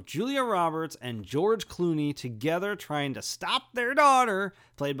of Julia Roberts and George Clooney together trying to stop their daughter,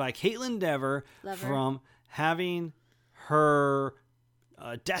 played by Caitlin Dever, from having her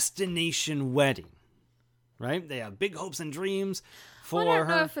destination wedding, right? They have big hopes and dreams for her. I don't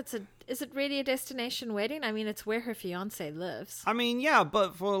know if is it really a destination wedding? I mean, it's where her fiance lives. I mean, yeah,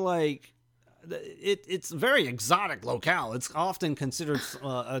 but for like, it's very exotic locale. It's often considered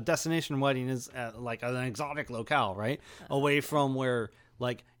a destination wedding is like an exotic locale, right? Away from where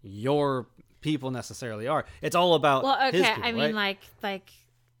like your people necessarily are. It's all about his people, I mean, right? like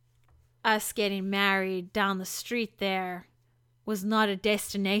us getting married down the street there was not a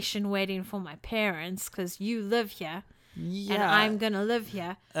destination wedding for my parents because you live here and I'm gonna live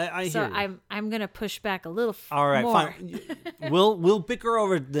here. I so hear you. I'm gonna push back a little all right, more. Fine. We'll bicker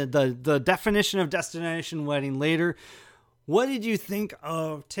over the definition of destination wedding later. What did you think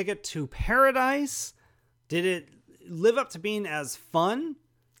of Ticket to Paradise? Did it live up to being as fun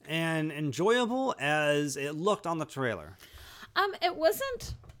and enjoyable as it looked on the trailer? It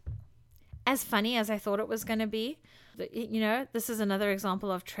wasn't as funny as I thought it was going to be. This is another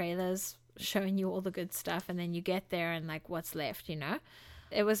example of trailers showing you all the good stuff and then you get there and like what's left,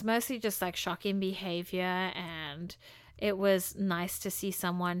 It was mostly just like shocking behavior, and it was nice to see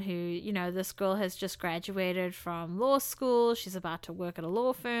someone who, this girl has just graduated from law school. She's about to work at a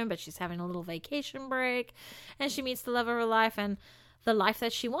law firm, but she's having a little vacation break, and she meets the love of her life and the life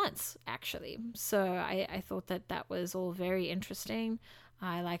that she wants, actually. So I thought that was all very interesting.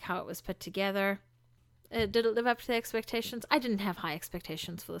 I like how it was put together. Did it live up to the expectations? I didn't have high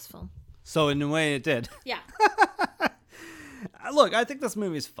expectations for this film. So in a way it did. Yeah. Look, I think this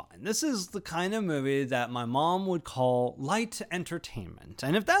movie is fine. This is the kind of movie that my mom would call light entertainment.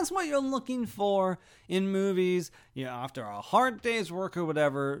 And if that's what you're looking for in movies, after a hard day's work or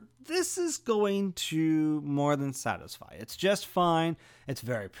whatever, this is going to more than satisfy. It's just fine. It's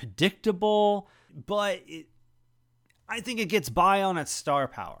very predictable, but I think it gets by on its star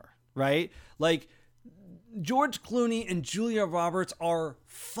power, right? Like, George Clooney and Julia Roberts are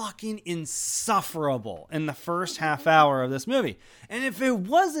fucking insufferable in the first half hour of this movie. And if it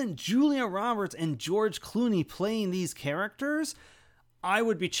wasn't Julia Roberts and George Clooney playing these characters, I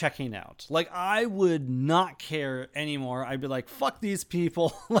would be checking out. Like, I would not care anymore. I'd be like, fuck these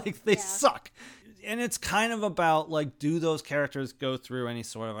people. Like, they suck. And it's kind of about, like, do those characters go through any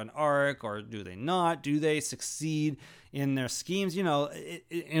sort of an arc, or do they not? Do they succeed in their schemes? You know,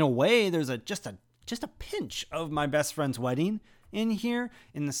 in a way, there's just a pinch of My Best Friend's Wedding in here,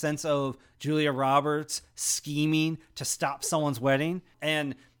 in the sense of Julia Roberts scheming to stop someone's wedding.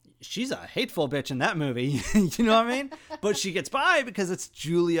 And she's a hateful bitch in that movie. You know what I mean? But she gets by because it's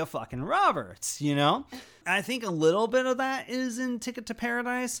Julia fucking Roberts, you know? I think a little bit of that is in Ticket to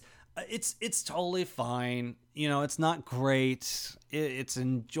Paradise. It's totally fine. You know, it's not great. It's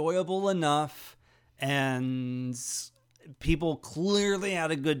enjoyable enough, and people clearly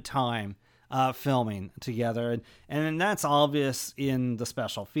had a good time filming together. And that's obvious in the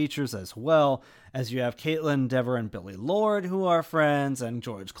special features as well, as you have Caitlin Dever and Billy Lord, who are friends, and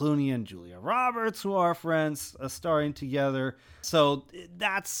George Clooney and Julia Roberts, who are friends, starring together. So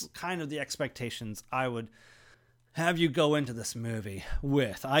that's kind of the expectations I would have you go into this movie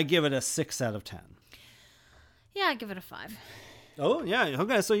with. I give it a 6 out of 10. Yeah, I give it a 5. Oh, yeah.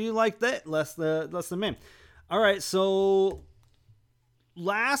 Okay, so you like that less than me. All right, so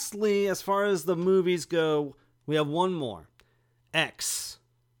lastly, as far as the movies go, we have one more. X.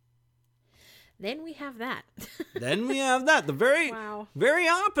 Then we have that. Then we have that. The very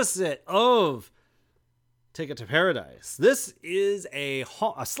opposite of Ticket to Paradise. This is a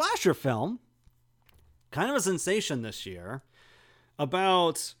slasher film, kind of a sensation this year,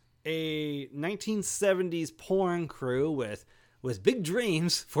 about a 1970s porn crew with big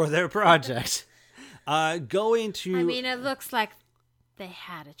dreams for their project, going to... I mean, it looks like they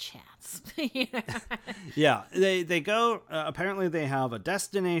had a chance. You know? Yeah, they go, apparently they have a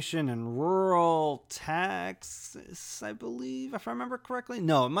destination in rural Texas, I believe, if I remember correctly.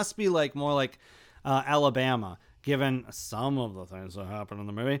 No, it must be more like Alabama, given some of the things that happen in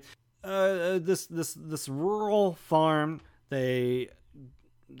the movie. This rural farm, they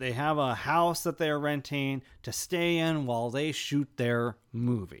have a house that they're renting to stay in while they shoot their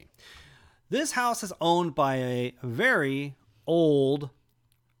movie. This house is owned by a very old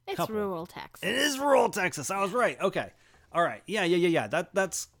couple. Rural Texas. It is rural Texas. I was right. Okay. All right. Yeah.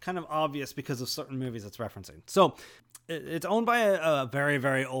 That's kind of obvious because of certain movies it's referencing. So it's owned by a very,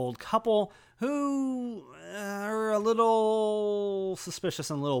 very old couple who are a little suspicious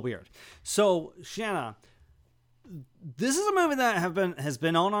and a little weird. So, Shanna, this is a movie that has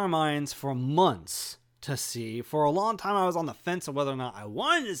been on our minds for months to see. For a long time, I was on the fence of whether or not I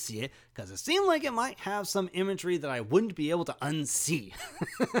wanted to see it, because it seemed like it might have some imagery that I wouldn't be able to unsee.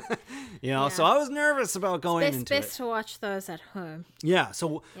 So I was nervous about going into it. It's best to watch those at home. Yeah,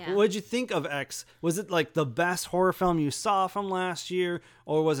 so what did you think of X? Was it like the best horror film you saw from last year,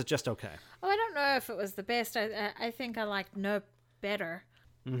 or was it just okay? Oh, I don't know if it was the best. I think I liked No better.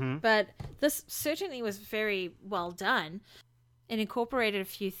 Mm-hmm. But this certainly was very well done. It incorporated a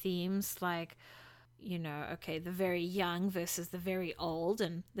few themes like, the very young versus the very old,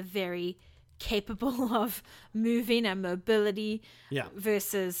 and the very capable of moving and mobility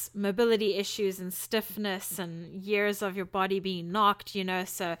versus mobility issues and stiffness and years of your body being knocked,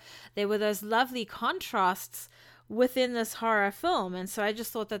 So there were those lovely contrasts within this horror film. And so I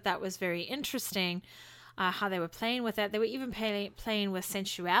just thought that was very interesting. How they were playing with that. They were even playing with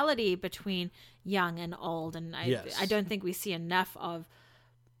sensuality between young and old. And I don't think we see enough of...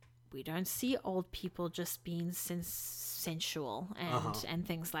 We don't see old people just being sensual and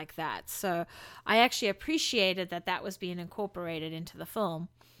things like that. So I actually appreciated that was being incorporated into the film.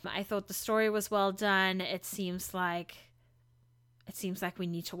 I thought the story was well done. It seems like we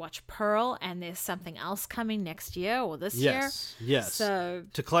need to watch Pearl, and there's something else coming next year or this year. Yes. So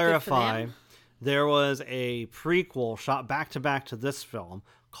to clarify, there was a prequel shot back-to-back to this film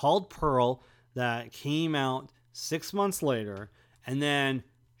called Pearl that came out 6 months later. And then,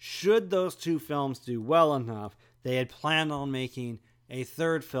 should those two films do well enough, they had planned on making a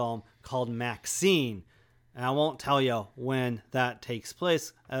third film called Maxine. And I won't tell you when that takes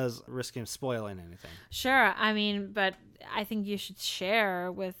place, as risking spoiling anything. Sure. I mean, but I think you should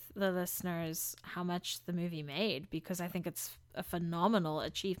share with the listeners how much the movie made, because I think it's a phenomenal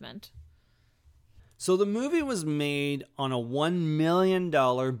achievement. So the movie was made on a $1 million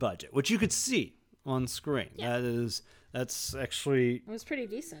budget, which you could see on screen. Yeah. That's actually... It was pretty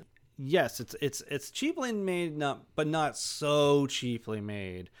decent. Yes, it's cheaply made, but not so cheaply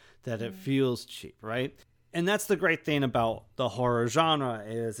made that it feels cheap, right? And that's the great thing about the horror genre,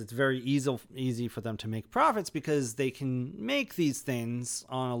 is it's very easy for them to make profits because they can make these things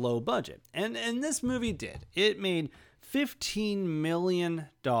on a low budget. And this movie did. It made $15 million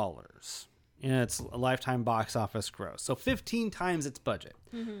in its lifetime box office gross. So 15 times its budget.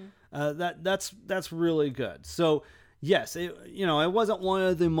 That's really good. So yes, it wasn't one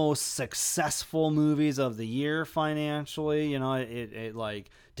of the most successful movies of the year financially. It like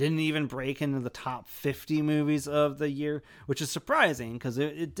didn't even break into the top 50 movies of the year, which is surprising because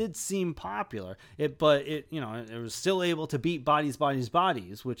it did seem popular. It was still able to beat Bodies, Bodies,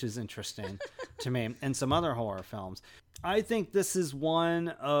 Bodies, which is interesting to me, and some other horror films. I think this is one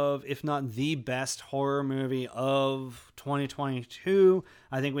of, if not the best horror movie of 2022.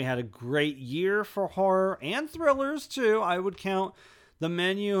 I think we had a great year for horror and thrillers too. I would count The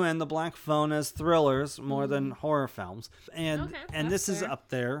Menu and The Black Phone as thrillers more than horror films. And this is up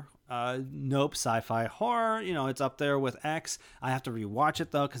there. Nope, sci-fi horror. It's up there with X. I have to rewatch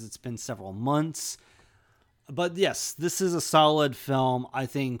it though because it's been several months. But yes, this is a solid film. I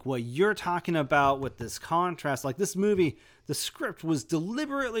think what you're talking about with this contrast, like this movie, the script was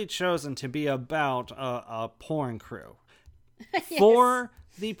deliberately chosen to be about a porn crew. Yes. For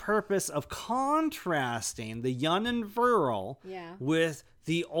the purpose of contrasting the young and virile with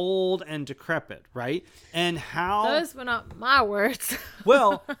the old and decrepit, right? And how... Those were not my words.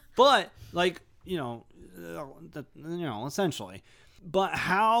 Well, but essentially. But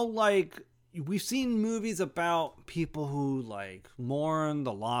how, like... We've seen movies about people who like mourn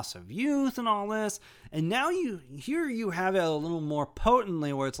the loss of youth and all this, and now you have it a little more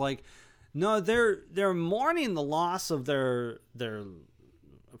potently where it's like, no, they're mourning the loss of their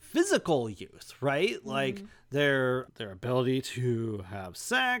physical youth, right? Mm-hmm. Like their ability to have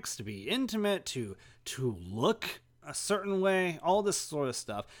sex, to be intimate, to look a certain way, all this sort of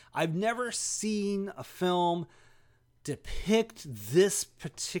stuff. I've never seen a film depict this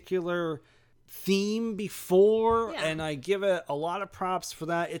particular theme before, and I give it a lot of props for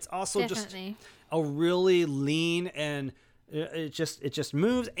that. It's also Definitely. Just a really lean, and it just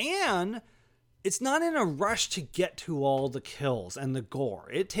moves, and it's not in a rush to get to all the kills and the gore.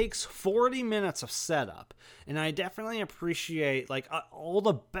 It takes 40 minutes of setup, and I definitely appreciate like all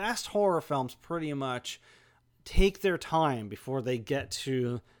the best horror films pretty much take their time before they get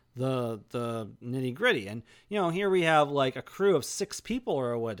to the nitty gritty. And here we have like a crew of 6 people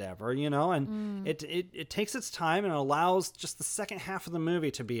or whatever, and it takes its time and allows just the second half of the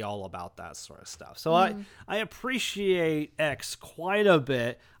movie to be all about that sort of stuff. So I appreciate X quite a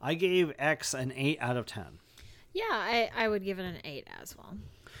bit. I gave X an 8 out of 10. Yeah, I would give it an 8 as well.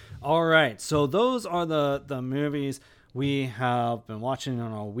 All right, so those are the movies we have been watching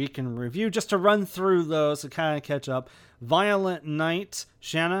on our weekend review. Just to run through those to kind of catch up. Violent Night,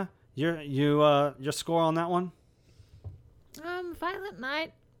 Shanna, your score on that one? Violent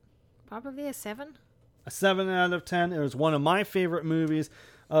Night, probably a 7. A 7 out of 10. It was one of my favorite movies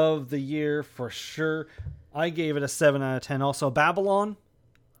of the year for sure. I gave it a 7 out of 10. Also, Babylon.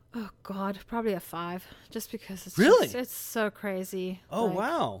 Oh God, probably a 5. Just because it's really it's so crazy. Oh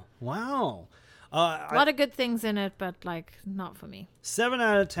wow. A lot of good things in it, but like not for me. 7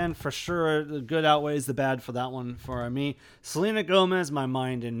 out of 10 for sure. The good outweighs the bad for that one for me. Selena Gomez, My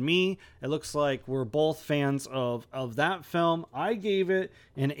Mind and Me. It looks like we're both fans of that film. I gave it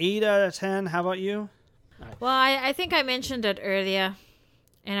an 8 out of 10. How about you? Well, I think I mentioned it earlier,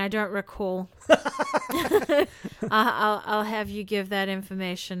 and I don't recall. I'll have you give that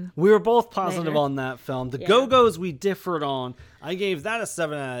information. We were both positive later on that film. The Go-Go's we differed on. I gave that a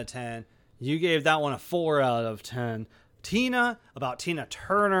 7 out of 10. You gave that one a 4 out of 10. Tina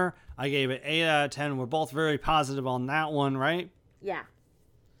Turner, I gave it 8 out of 10. We're both very positive on that one, right? Yeah.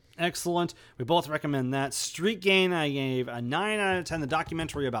 Excellent. We both recommend that. Street Gang, I gave a 9 out of 10. The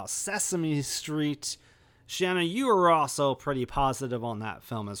documentary about Sesame Street. Shanna, you were also pretty positive on that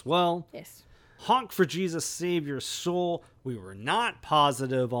film as well. Yes. Honk for Jesus Save Your Soul. We were not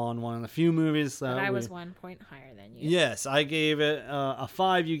positive on one of the few movies that I was 1 point higher than you. Yes, I gave it a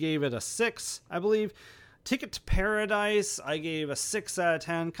 5. You gave it a 6, I believe. Ticket to Paradise, I gave a 6 out of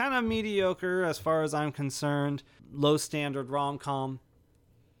 10. Kind of mediocre as far as I'm concerned. Low standard rom-com.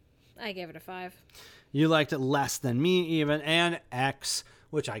 I gave it a 5. You liked it less than me even. And X,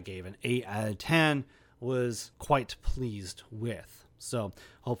 which I gave an 8 out of 10, was quite pleased with. So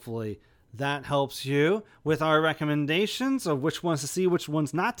hopefully that helps you with our recommendations of which ones to see, which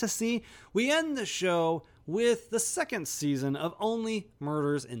ones not to see. We end the show with the second season of Only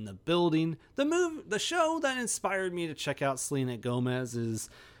Murders in the Building, the show that inspired me to check out Selena Gomez's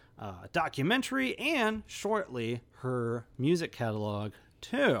documentary and shortly her music catalog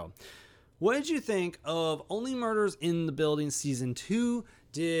too. What did you think of Only Murders in the Building season 2?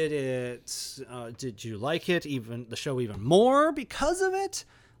 Did you like it, even the show even more because of it?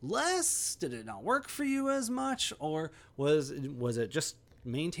 Less? Did it not work for you as much? Or was it just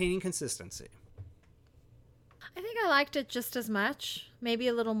maintaining consistency. I think I liked it just as much, maybe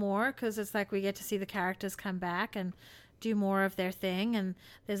a little more, because it's like we get to see the characters come back and do more of their thing, and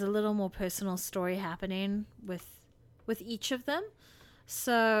there's a little more personal story happening with each of them.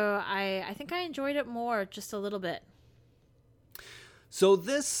 So I think I enjoyed it more, just a little bit. So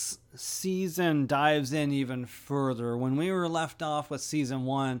this season dives in even further. When we were left off with season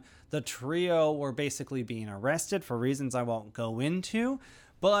 1, the trio were basically being arrested for reasons I won't go into,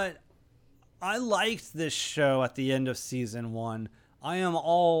 but I liked this show at the end of season 1. I am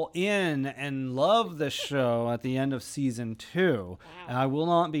all in and love this show at the end of season 2. Wow. And I will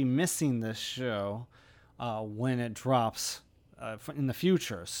not be missing this show when it drops in the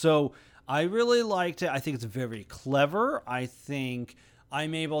future. So I really liked it. I think it's very clever. I think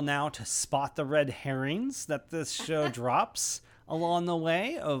I'm able now to spot the red herrings that this show drops along the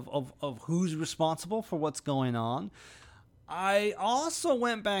way of who's responsible for what's going on. I also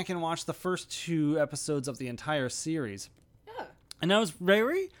went back and watched the first 2 episodes of the entire series. Yeah. And I was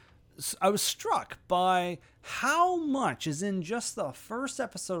struck by how much is in just the first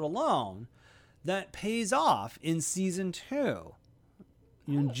episode alone that pays off in season 2.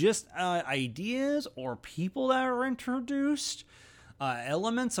 Just ideas or people that are introduced,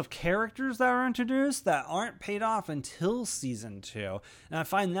 elements of characters that are introduced that aren't paid off until season 2. And I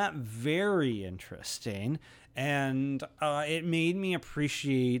find that very interesting. And it made me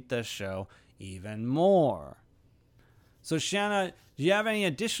appreciate the show even more. So, Shanna, do you have any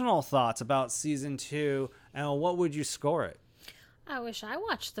additional thoughts about season 2, and what would you score it? I wish I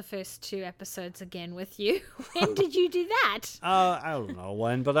watched the first 2 episodes again with you. When did you do that? I don't know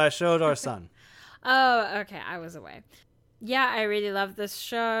when, but I showed our son. Oh, okay. I was away. Yeah, I really love this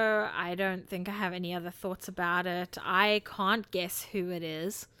show. I don't think I have any other thoughts about it. I can't guess who it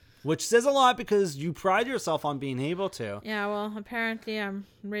is. Which says a lot because you pride yourself on being able to. Yeah, well, apparently I'm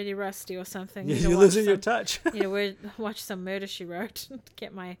really rusty or something. You're losing your touch. Watch some Murder, She Wrote.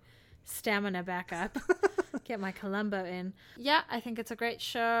 Get my stamina back up. Get my Columbo in. Yeah, I think it's a great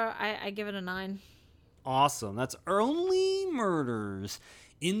show. I give it a 9. Awesome. That's Only Murders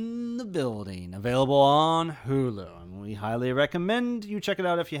in the Building. Available on Hulu. And we highly recommend you check it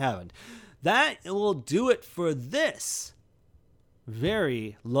out if you haven't. That will do it for this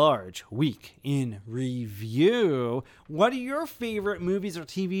very large week in review. What are your favorite movies or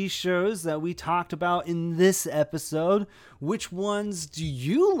TV shows that we talked about in this episode? Which ones do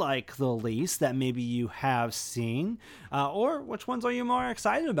you like the least that maybe you have seen? Or which ones are you more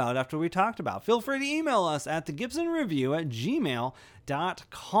excited about after we talked about? Feel free to email us at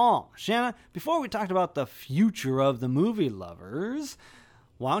thegibsonreview@gmail.com. Shanna, before we talked about the future of the movie lovers,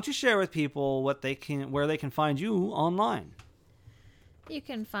 why don't you share with people where they can find you online? You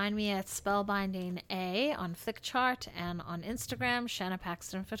can find me at Spellbinding A on Flickchart and on Instagram, Shanna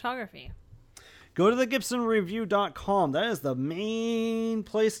Paxton Photography. Go to thegibsonreview.com. That is the main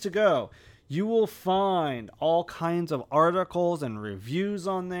place to go. You will find all kinds of articles and reviews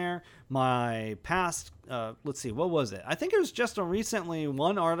on there. My past, what was it? I think it was just recently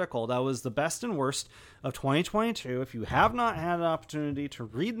one article that was the best and worst of 2022. If you have not had an opportunity to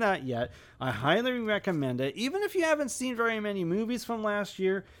read that yet, I highly recommend it. Even if you haven't seen very many movies from last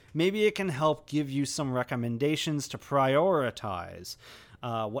year, maybe it can help give you some recommendations to prioritize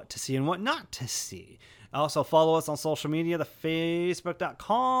what to see and what not to see. Also, follow us on social media, the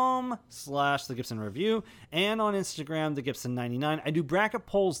facebook.com/thegibsonreview, and on Instagram, thegibson99. I do bracket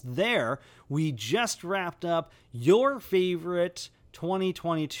polls there. We just wrapped up your favorite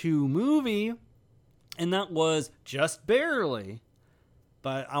 2022 movie, and that was just barely,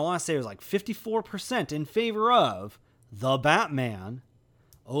 but I want to say it was like 54% in favor of The Batman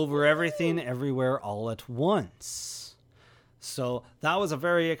over Everything Everywhere All at Once. So that was a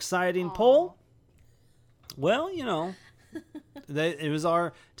very exciting poll. Well, it was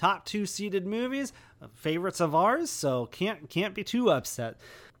our top 2 seeded movies, favorites of ours, so can't be too upset.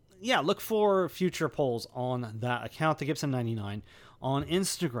 Yeah, look for future polls on that account, the Gibson99 on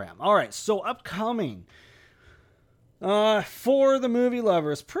Instagram. All right, so upcoming for the movie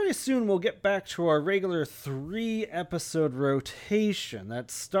lovers, pretty soon we'll get back to our regular 3-episode rotation that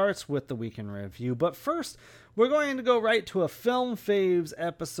starts with the weekend review. But first, we're going to go right to a Film Faves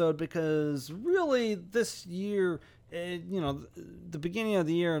episode because really this year, the beginning of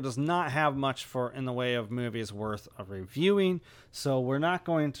the year does not have much in the way of movies worth of reviewing. So we're not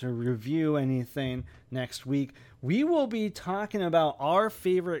going to review anything next week. We will be talking about our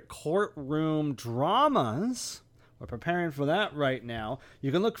favorite courtroom dramas. We're preparing for that right now.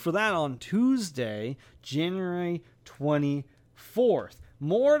 You can look for that on Tuesday, January 24th.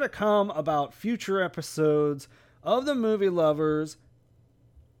 More to come about future episodes of The Movie Lovers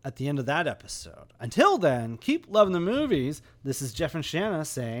at the end of that episode. Until then, keep loving the movies. This is Jeff and Shanna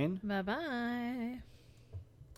saying Bye-bye.